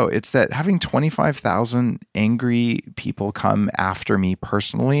on Joe. It's that having 25,000 angry people come after me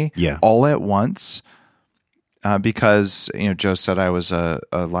personally, all at once, because Joe said I was a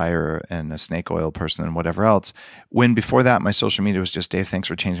liar and a snake oil person and whatever else. When before that, my social media was just, Dave, thanks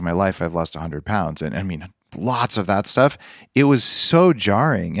for changing my life. I've lost 100 pounds. And I mean, lots of that stuff. It was so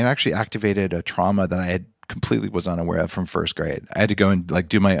jarring. It actually activated a trauma that I had completely was unaware of from first grade. I had to go and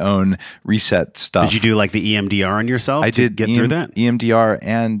do my own reset stuff. Did you do like the EMDR on yourself? I did get through that? EMDR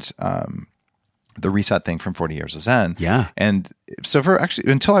and the reset thing from 40 Years of Zen. Yeah. And so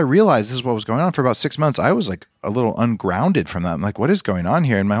until I realized this is what was going on for about 6 months, I was like a little ungrounded from that. I'm like, what is going on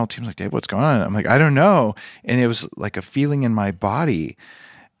here? And my whole team's like, Dave, what's going on? I'm like, I don't know. And it was like a feeling in my body.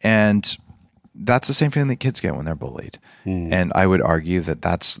 And that's the same feeling that kids get when they're bullied. And I would argue that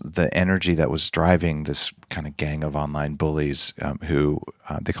that's the energy that was driving this kind of gang of online bullies who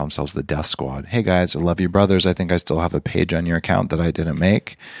they call themselves the Death Squad. Hey guys, I love you brothers. I think I still have a page on your account that I didn't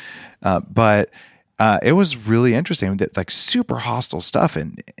make. But it was really interesting, that like super hostile stuff.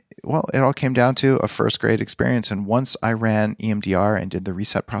 And well, it all came down to a first grade experience. And once I ran EMDR and did the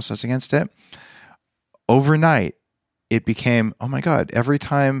reset process against it, overnight, it became, oh my God, every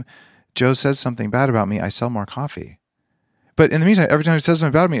time Joe says something bad about me, I sell more coffee. But in the meantime, every time he says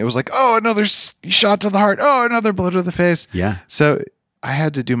something bad about me, it was like, oh, another shot to the heart. Oh, another blow to the face. Yeah. So I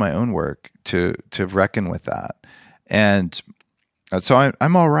had to do my own work to reckon with that. And so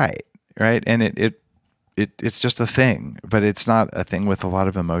I'm all right. Right. And it's just a thing, but it's not a thing with a lot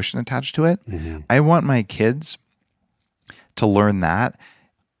of emotion attached to it. Mm-hmm. I want my kids to learn that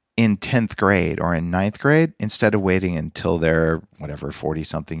in 10th grade or in 9th grade, instead of waiting until they're 40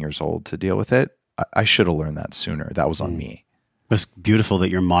 something years old to deal with it. I should have learned that sooner. That was on me. It's beautiful that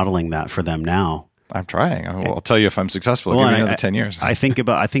you're modeling that for them now. I'm trying. I'll tell you if I'm successful. Give me another 10 years. I think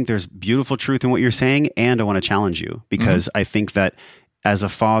there's beautiful truth in what you're saying, and I want to challenge you because I think that as a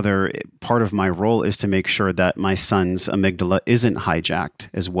father, part of my role is to make sure that my son's amygdala isn't hijacked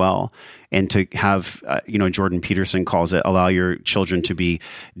as well. And to have, Jordan Peterson calls it, allow your children to be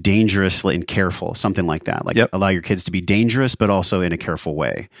dangerous and careful, something like that. Like allow your kids to be dangerous, but also in a careful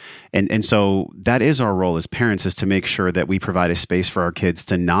way. And so that is our role as parents, is to make sure that we provide a space for our kids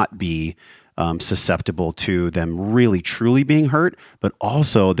to not be susceptible to them really truly being hurt, but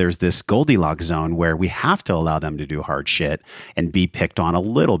also there's this Goldilocks zone where we have to allow them to do hard shit and be picked on a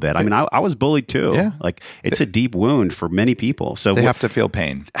little bit. I mean, I was bullied too. Yeah. Like it's a deep wound for many people. So they have to feel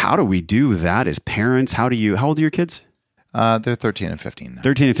pain. How do we do that as parents? How old are your kids? They're 13 and 15 now.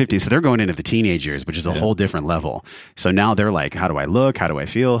 13 and 15. So they're going into the teenage years, which is a whole different level. So now they're like, how do I look? How do I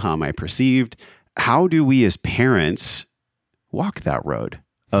feel? How am I perceived? How do we as parents walk that road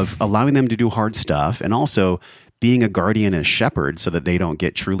of allowing them to do hard stuff and also being a guardian and a shepherd so that they don't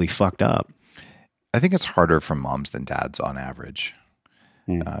get truly fucked up? I think it's harder for moms than dads on average,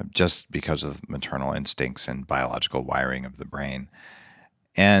 just because of maternal instincts and biological wiring of the brain.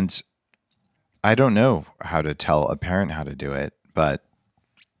 And I don't know how to tell a parent how to do it, but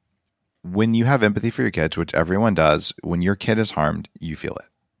when you have empathy for your kids, which everyone does, when your kid is harmed, you feel it.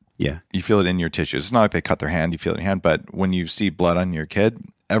 Yeah. You feel it in your tissues. It's not like they cut their hand, you feel it in your hand, but when you see blood on your kid,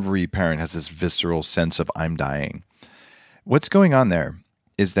 every parent has this visceral sense of I'm dying. What's going on there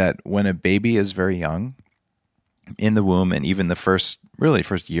is that when a baby is very young in the womb, and even the first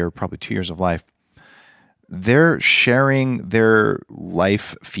year, probably 2 years of life, they're sharing their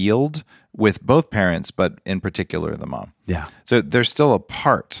life field with both parents, but in particular the mom. Yeah. So they're still a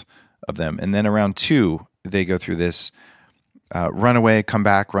part of them. And then around 2, they go through this run away, come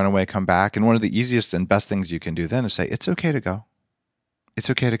back, run away, come back. And one of the easiest and best things you can do then is say, it's okay to go. It's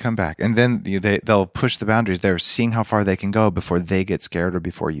okay to come back. And then they'll push the boundaries. They're seeing how far they can go before they get scared or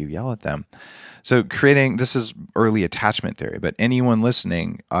before you yell at them. So this is early attachment theory, but anyone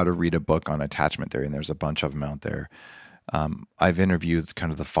listening ought to read a book on attachment theory, and there's a bunch of them out there. I've interviewed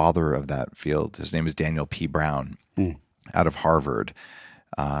kind of the father of that field. His name is Daniel P. Brown out of Harvard,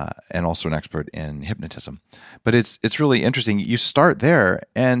 and also an expert in hypnotism. But it's really interesting. You start there,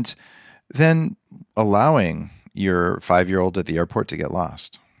 and then allowing your 5-year-old at the airport to get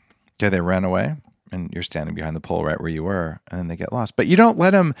lost. Okay, they ran away and you're standing behind the pole right where you were, and then they get lost. But you don't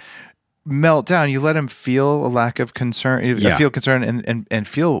let them melt down. You let them feel a lack of concern, feel concern and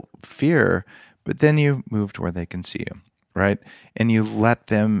feel fear, but then you move to where they can see you, right? And you let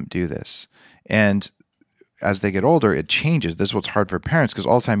them do this. And as they get older, it changes. This is what's hard for parents, because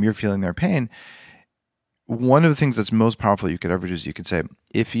all the time you're feeling their pain. One of the things that's most powerful you could ever do is you could say,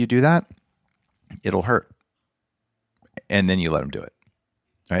 if you do that, it'll hurt. And then you let them do it,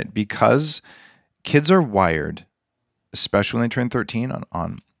 right? Because kids are wired, especially when they turn 13,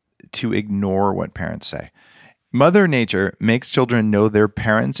 on to ignore what parents say. Mother Nature makes children know their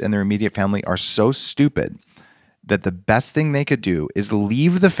parents and their immediate family are so stupid that the best thing they could do is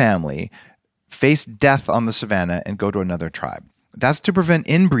leave the family, face death on the savannah, and go to another tribe. That's to prevent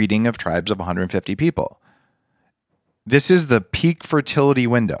inbreeding of tribes of 150 people. This is the peak fertility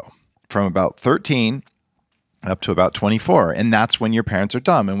window from about 13 up to about 24. And that's when your parents are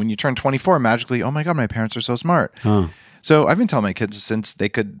dumb. And when you turn 24, magically, oh my God, my parents are so smart. So I've been telling my kids since they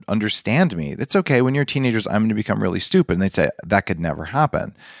could understand me, it's okay. When you're teenagers, I'm going to become really stupid. And they'd say, that could never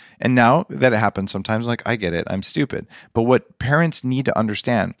happen. And now that it happens sometimes, like, I get it, I'm stupid. But what parents need to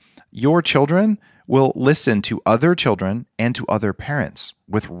understand, your children will listen to other children and to other parents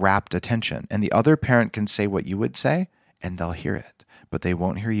with rapt attention. And the other parent can say what you would say, and they'll hear it, but they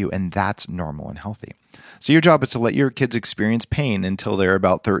won't hear you. And that's normal and healthy. So your job is to let your kids experience pain until they're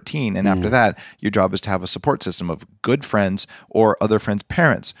about 13. And after that, your job is to have a support system of good friends or other friends'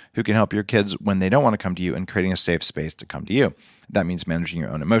 parents who can help your kids when they don't want to come to you, and creating a safe space to come to you. That means managing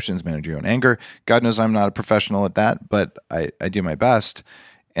your own emotions, managing your own anger. God knows I'm not a professional at that, but I do my best.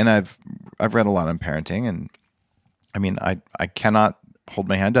 And I've read a lot on parenting, and I mean, I cannot hold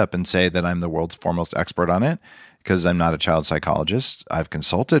my hand up and say that I'm the world's foremost expert on it, because I'm not a child psychologist. I've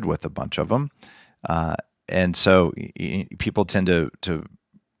consulted with a bunch of them. And so people tend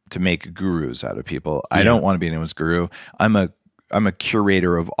to make gurus out of people. I don't want to be anyone's guru. I'm a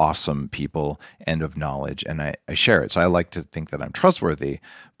curator of awesome people and of knowledge, and I share it. So I like to think that I'm trustworthy,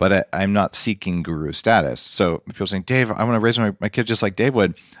 but I'm not seeking guru status. So people saying, Dave, I want to raise my kid just like Dave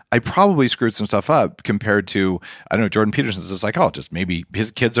would. I probably screwed some stuff up compared to, I don't know, Jordan Peterson's a psychologist. Maybe his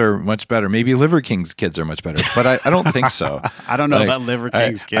kids are much better. Maybe Liver King's kids are much better, but I don't think so. I don't know about Liver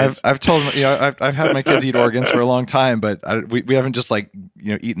King's kids. I've told them, I've had my kids eat organs for a long time, but we haven't just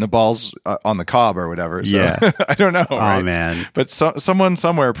eaten the balls on the cob or whatever. So I don't know. Right? Oh man. But someone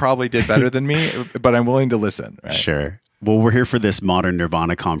somewhere probably did better than me, but I'm willing to listen. Right? Sure. Well, we're here for this Modern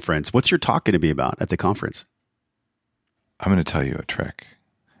Nirvana conference. What's your talk going to be about at the conference? I'm going to tell you a trick.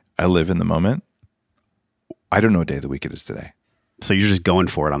 I live in the moment. I don't know what day of the week it is today. So you're just going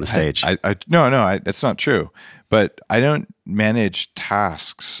for it on the stage. No, it's not true. But I don't manage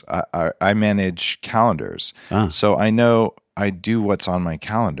tasks. I manage calendars. So I know I do what's on my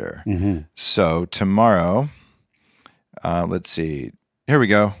calendar. So tomorrow, let's see. Here we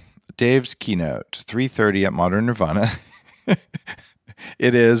go. Dave's keynote, 3:30 at Modern Nirvana.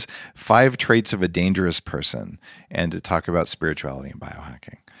 It is 5 traits of a dangerous person, and to talk about spirituality and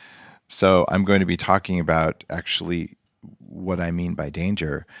biohacking. So I'm going to be talking about actually what I mean by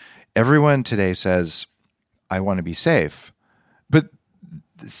danger. Everyone today says, I want to be safe, but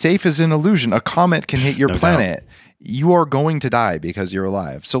safe is an illusion. A comet can hit your planet. You are going to die because you're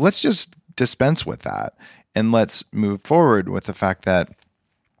alive. So let's just dispense with that, and let's move forward with the fact that,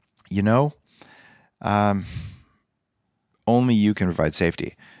 only you can provide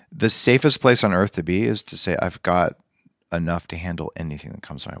safety. The safest place on earth to be is to say, I've got enough to handle anything that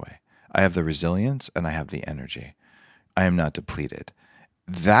comes my way. I have the resilience and I have the energy. I am not depleted.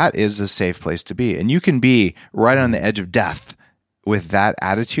 That is a safe place to be. And you can be right on the edge of death with that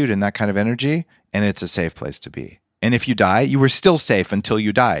attitude and that kind of energy, and it's a safe place to be. And if you die, you were still safe until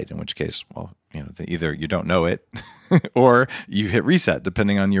you died, in which case, well, either you don't know it or you hit reset,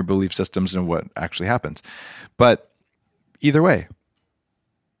 depending on your belief systems and what actually happens. But either way,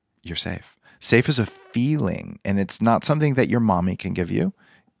 you're safe. Safe is a feeling, and it's not something that your mommy can give you.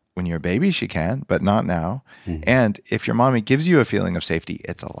 When you're a baby, she can, but not now. And if your mommy gives you a feeling of safety,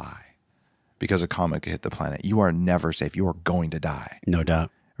 it's a lie, because a comet could hit the planet. You are never safe. You are going to die. No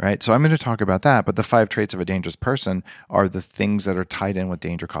doubt. Right? So I'm going to talk about that. But the 5 traits of a dangerous person are the things that are tied in with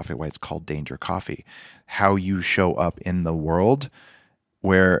Danger Coffee, why it's called Danger Coffee. How you show up in the world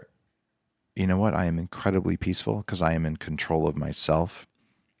where, you know what, I am incredibly peaceful because I am in control of myself.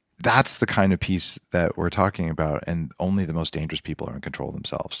 That's the kind of peace that we're talking about. And only the most dangerous people are in control of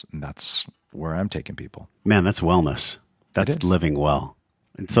themselves. And that's where I'm taking people. Man, that's wellness. That's living well.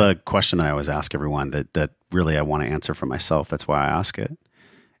 It's a question that I always ask everyone that really I want to answer for myself. That's why I ask it.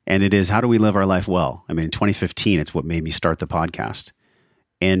 And it is, how do we live our life well? I mean, in 2015, it's what made me start the podcast.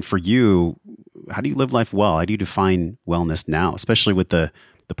 And for you, how do you live life well? How do you define wellness now, especially with the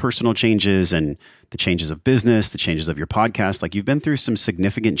personal changes and the changes of business, the changes of your podcast? Like, you've been through some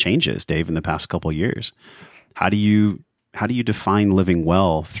significant changes, Dave, in the past couple of years. How do you define living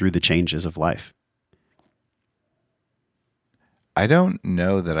well through the changes of life? I don't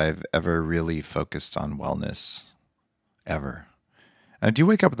know that I've ever really focused on wellness, ever. Do you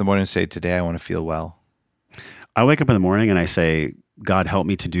wake up in the morning and say, today I want to feel well? I wake up in the morning and I say, God, help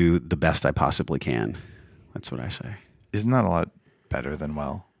me to do the best I possibly can. That's what I say. Isn't that a lot better than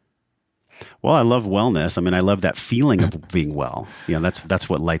well? Well, I love wellness. I mean, I love that feeling of being well. You know, that's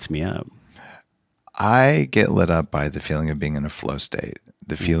what lights me up. I get lit up by the feeling of being in a flow state,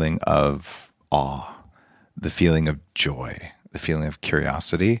 the feeling of awe, the feeling of joy, the feeling of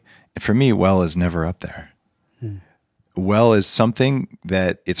curiosity. And for me, well is never up there. Well is something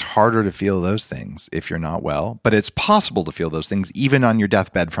that it's harder to feel those things if you're not well, but it's possible to feel those things even on your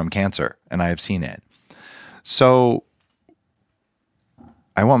deathbed from cancer. And I have seen it. So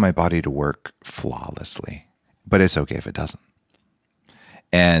I want my body to work flawlessly, but it's okay if it doesn't.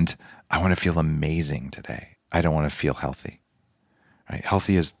 And I want to feel amazing today. I don't want to feel healthy. Right?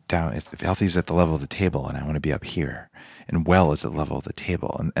 Healthy is down. Healthy is at the level of the table, and I want to be up here. And well is at the level of the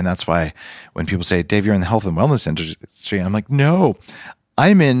table. And that's why when people say, Dave, you're in the health and wellness industry, I'm like, no,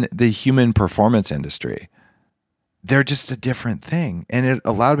 I'm in the human performance industry. They're just a different thing. And it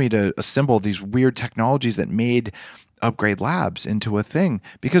allowed me to assemble these weird technologies that made Upgrade Labs into a thing,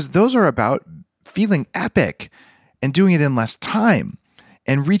 because those are about feeling epic and doing it in less time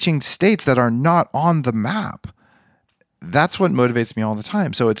and reaching states that are not on the map. That's what motivates me all the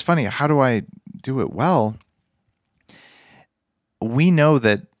time. So it's funny. How do I do it well? We know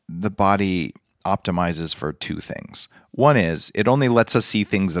that the body optimizes for two things. One is it only lets us see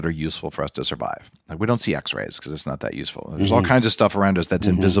things that are useful for us to survive. Like, we don't see x-rays because it's not that useful. There's all kinds of stuff around us that's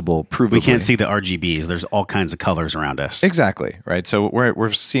invisible, provably. We can't see the RGBs. There's all kinds of colors around us. Exactly, right? So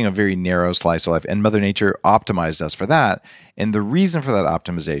we're seeing a very narrow slice of life, and Mother Nature optimized us for that. And the reason for that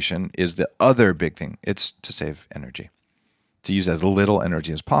optimization is the other big thing. It's to save energy, to use as little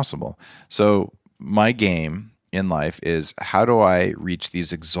energy as possible. So my game in life is, how do I reach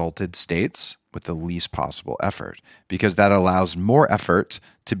these exalted states with the least possible effort? Because that allows more effort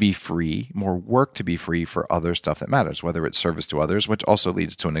to be free, more work to be free for other stuff that matters, whether it's service to others, which also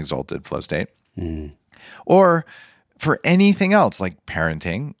leads to an exalted flow state, or for anything else like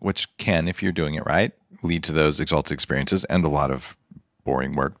parenting, which can, if you're doing it right, lead to those exalted experiences and a lot of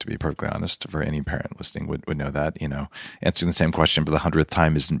boring work, to be perfectly honest. For any parent listening would know that, answering the same question for the 100th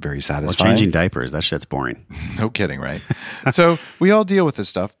time isn't very satisfying. Well, changing diapers, that shit's boring. No kidding, right? So we all deal with this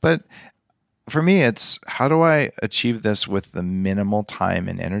stuff, but for me, it's, how do I achieve this with the minimal time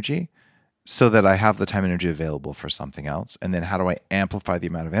and energy so that I have the time and energy available for something else? And then how do I amplify the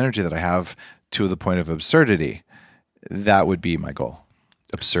amount of energy that I have to the point of absurdity? That would be my goal.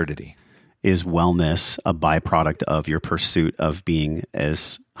 Absurdity. Is wellness a byproduct of your pursuit of being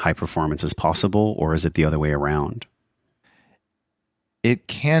as high performance as possible, or is it the other way around? It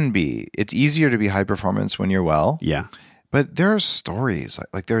can be. It's easier to be high performance when you're well. Yeah. But there are stories.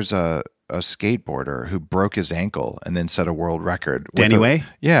 Like there's a skateboarder who broke his ankle and then set a world record. Danny Way?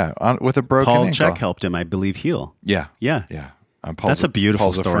 With a broken Paul ankle. Check helped him, I believe, heal. Yeah. Yeah. That's a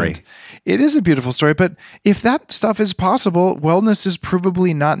beautiful story. It is a beautiful story, but if that stuff is possible, wellness is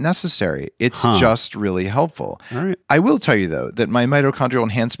provably not necessary. It's just really helpful. All right. I will tell you, though, that my mitochondrial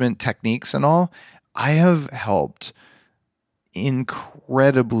enhancement techniques and all, I have helped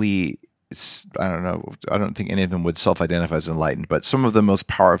incredibly, I don't know, I don't think any of them would self-identify as enlightened, but some of the most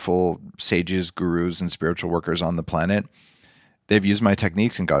powerful sages, gurus, and spiritual workers on the planet, they've used my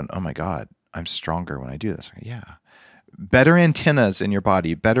techniques and gone, oh my God, I'm stronger when I do this. Yeah. Better antennas in your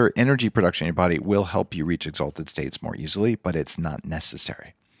body, better energy production in your body will help you reach exalted states more easily, but it's not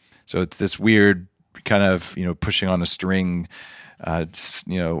necessary. So it's this weird kind of, pushing on a string,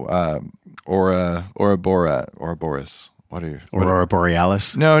 Ouroboros. Aurora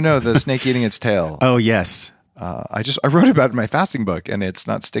Borealis? No, the snake eating its tail. Oh, yes. I wrote about it in my fasting book, and it's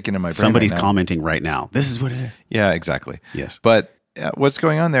not sticking in my brain. Somebody's commenting right now. This is what it is. Yeah, exactly. Yes. But what's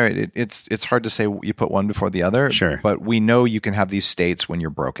going on there? It's hard to say you put one before the other. Sure. But we know you can have these states when you're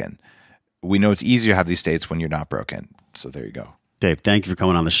broken. We know it's easier to have these states when you're not broken. So there you go. Dave, thank you for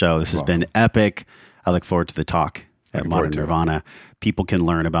coming on the show. This has been epic. I look forward to the talk at Modern Nirvana. People can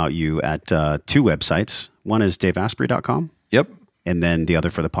learn about you at two websites. One is daveasprey.com. Yep. And then the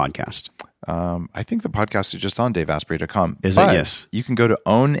other for the podcast. I think the podcast is just on daveasprey.com. Is it? Yes. You can go to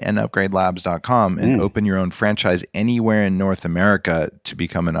ownandupgradelabs.com and open your own franchise anywhere in North America to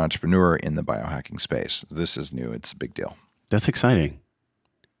become an entrepreneur in the biohacking space. This is new. It's a big deal. That's exciting.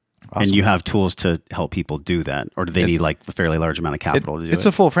 Awesome. And you have tools to help people do that, or do they need like a fairly large amount of capital to do it? It's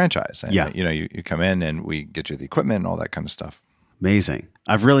a full franchise. And, Yeah. You come in and we get you the equipment and all that kind of stuff. Amazing.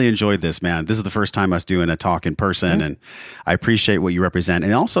 I've really enjoyed this, man. This is the first time us doing a talk in person, and I appreciate what you represent.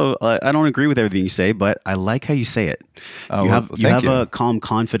 And also, I don't agree with everything you say, but I like how you say it. You have a calm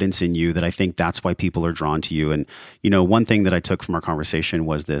confidence in you that I think that's why people are drawn to you. And, one thing that I took from our conversation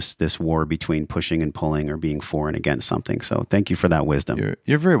was this war between pushing and pulling, or being for and against something. So thank you for that wisdom.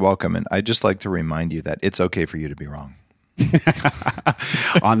 You're very welcome. And I'd just like to remind you that it's okay for you to be wrong.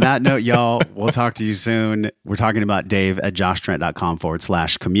 On that note, y'all, we'll talk to you soon. We're talking about Dave at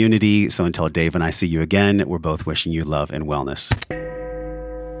joshtrent.com/community. So until Dave and I see you again, we're both wishing you love and wellness.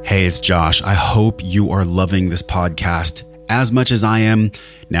 Hey, it's Josh. I hope you are loving this podcast as much as I am.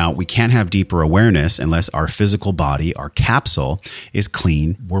 Now, we can't have deeper awareness unless our physical body, our capsule, is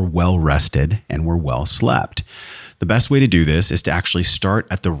clean, we're well rested, and we're well slept. The best way to do this is to actually start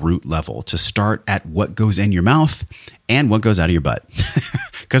at the root level, to start at what goes in your mouth and what goes out of your butt.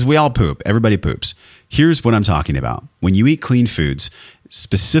 Because we all poop. Everybody poops. Here's what I'm talking about. When you eat clean foods,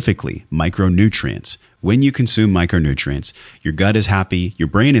 specifically micronutrients, when you consume micronutrients, your gut is happy, your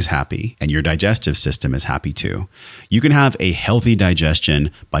brain is happy, and your digestive system is happy too. You can have a healthy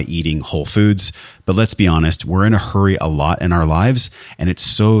digestion by eating whole foods, but let's be honest, we're in a hurry a lot in our lives, and it's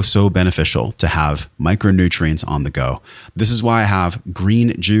so beneficial to have micronutrients on the go. This is why I have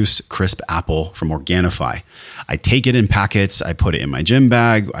Green Juice Crisp Apple from Organifi. I take it in packets, I put it in my gym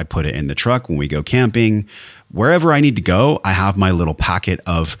bag, I put it in the truck when we go camping. Wherever I need to go, I have my little packet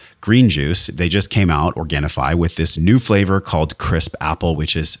of green juice. They just came out, Organifi, with this new flavor called Crisp Apple,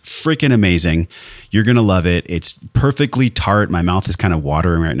 which is freaking amazing. You're going to love it. It's perfectly tart. My mouth is kind of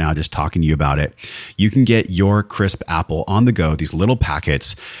watering right now just talking to you about it. You can get your Crisp Apple on the go, these little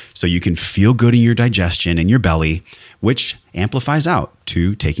packets, so you can feel good in your digestion and your belly, which amplifies out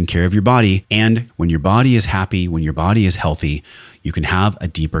to taking care of your body. And when your body is happy, when your body is healthy, you can have a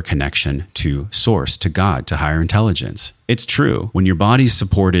deeper connection to source, to God, to higher intelligence. It's true. When your body is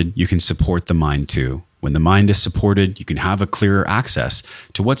supported, you can support the mind too. When the mind is supported, you can have a clearer access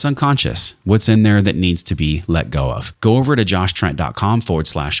to what's unconscious, what's in there that needs to be let go of. Go over to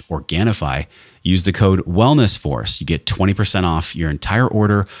joshtrent.com/Organifi. Use the code WellnessForce. You get 20% off your entire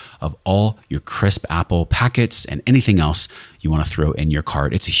order of all your Crisp Apple packets and anything else you want to throw in your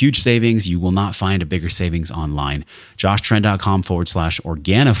cart. It's a huge savings. You will not find a bigger savings online.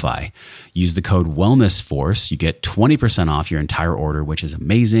 joshtrent.com/Organifi. Use the code WellnessForce. You get 20% off your entire order, which is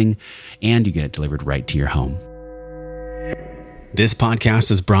amazing, and you get it delivered right to your home. This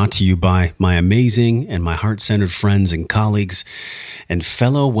podcast is brought to you by my amazing and my heart-centered friends and colleagues and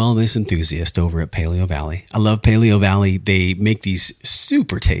fellow wellness enthusiasts over at Paleo Valley. I love Paleo Valley. They make these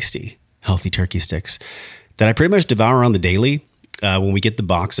super tasty, healthy turkey sticks that I pretty much devour on the daily. When we get the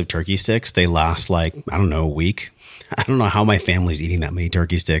box of turkey sticks, they last a week. I don't know how my family's eating that many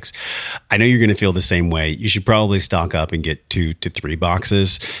turkey sticks. I know you're going to feel the same way. You should probably stock up and get 2 to 3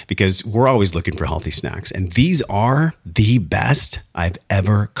 boxes because we're always looking for healthy snacks. And these are the best I've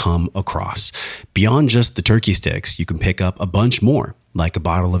ever come across. Beyond just the turkey sticks, you can pick up a bunch more, like a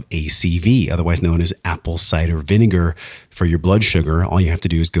bottle of ACV, otherwise known as apple cider vinegar for your blood sugar. All you have to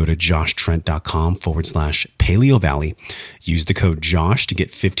do is go to joshtrent.com/Paleo Valley. Use the code JOSH to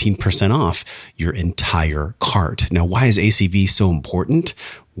get 15% off your entire cart. Now, why is ACV so important?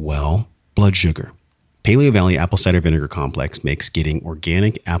 Well, blood sugar. Paleo Valley Apple Cider Vinegar Complex makes getting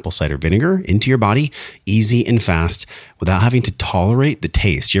organic apple cider vinegar into your body easy and fast without having to tolerate the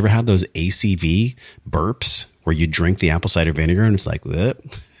taste. You ever had those ACV burps where you drink the apple cider vinegar and it's like, what?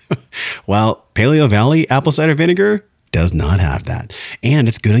 Well, Paleo Valley Apple Cider Vinegar does not have that. And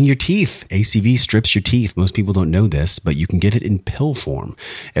it's good on your teeth. ACV strips your teeth. Most people don't know this, but you can get it in pill form,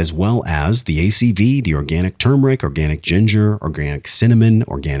 as well as the ACV, the organic turmeric, organic ginger, organic cinnamon,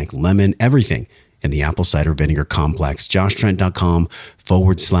 organic lemon, everything in the apple cider vinegar complex.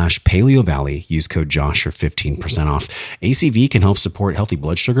 joshtrent.com/Paleo Valley. Use code JOSH for 15% off. ACV can help support healthy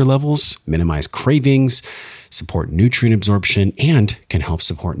blood sugar levels, minimize cravings, support nutrient absorption, and can help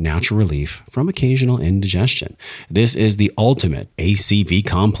support natural relief from occasional indigestion. This is the ultimate ACV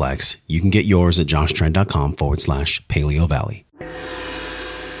complex. You can get yours at joshtrent.com/Paleo Valley.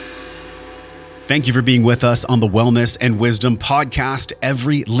 Thank you for being with us on the Wellness and Wisdom podcast.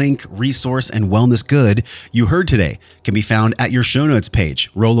 Every link, resource, and wellness good you heard today can be found at your show notes page.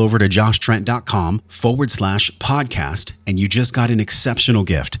 Roll over to joshtrent.com/podcast, and you just got an exceptional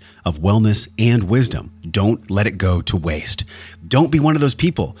gift of wellness and wisdom. Don't let it go to waste. Don't be one of those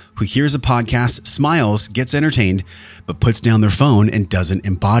people who hears a podcast, smiles, gets entertained, but puts down their phone and doesn't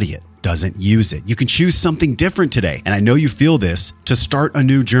embody it, doesn't use it. You can choose something different today. And I know you feel this. To start a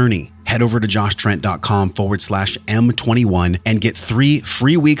new journey, head over to joshtrent.com/M21 and get 3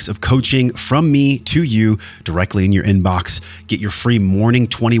 free weeks of coaching from me to you directly in your inbox. Get your free Morning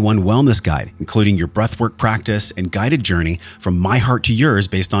 21 Wellness Guide, including your breathwork practice and guided journey from my heart to yours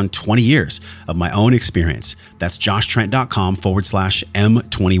based on 20 years of my own experience. That's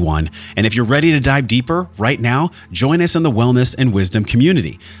joshtrent.com/M21. And if you're ready to dive deeper right now, join us in the Wellness and Wisdom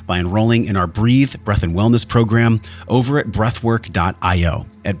community by enrolling in our Breathe, Breath and Wellness program over at breathwork.io.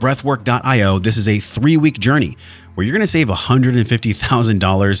 At breathwork.io, this is a 3-week journey where you're going to save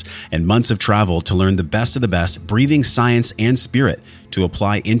 $150,000 and months of travel to learn the best of the best breathing science and spirit to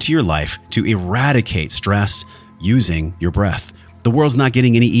apply into your life to eradicate stress using your breath. The world's not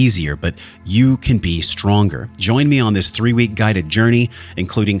getting any easier, but you can be stronger. Join me on this 3-week guided journey,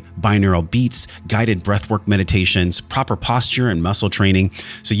 including binaural beats, guided breathwork meditations, proper posture and muscle training,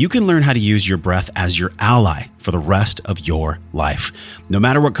 so you can learn how to use your breath as your ally for the rest of your life. No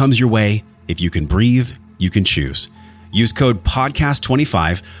matter what comes your way, if you can breathe, you can choose. Use code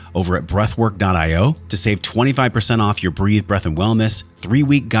podcast25 over at breathwork.io to save 25% off your Breathe, Breath and Wellness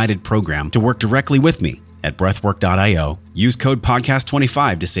 3-week guided program to work directly with me at breathwork.io. Use code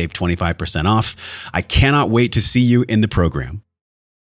podcast25 to save 25% off. I cannot wait to see you in the program.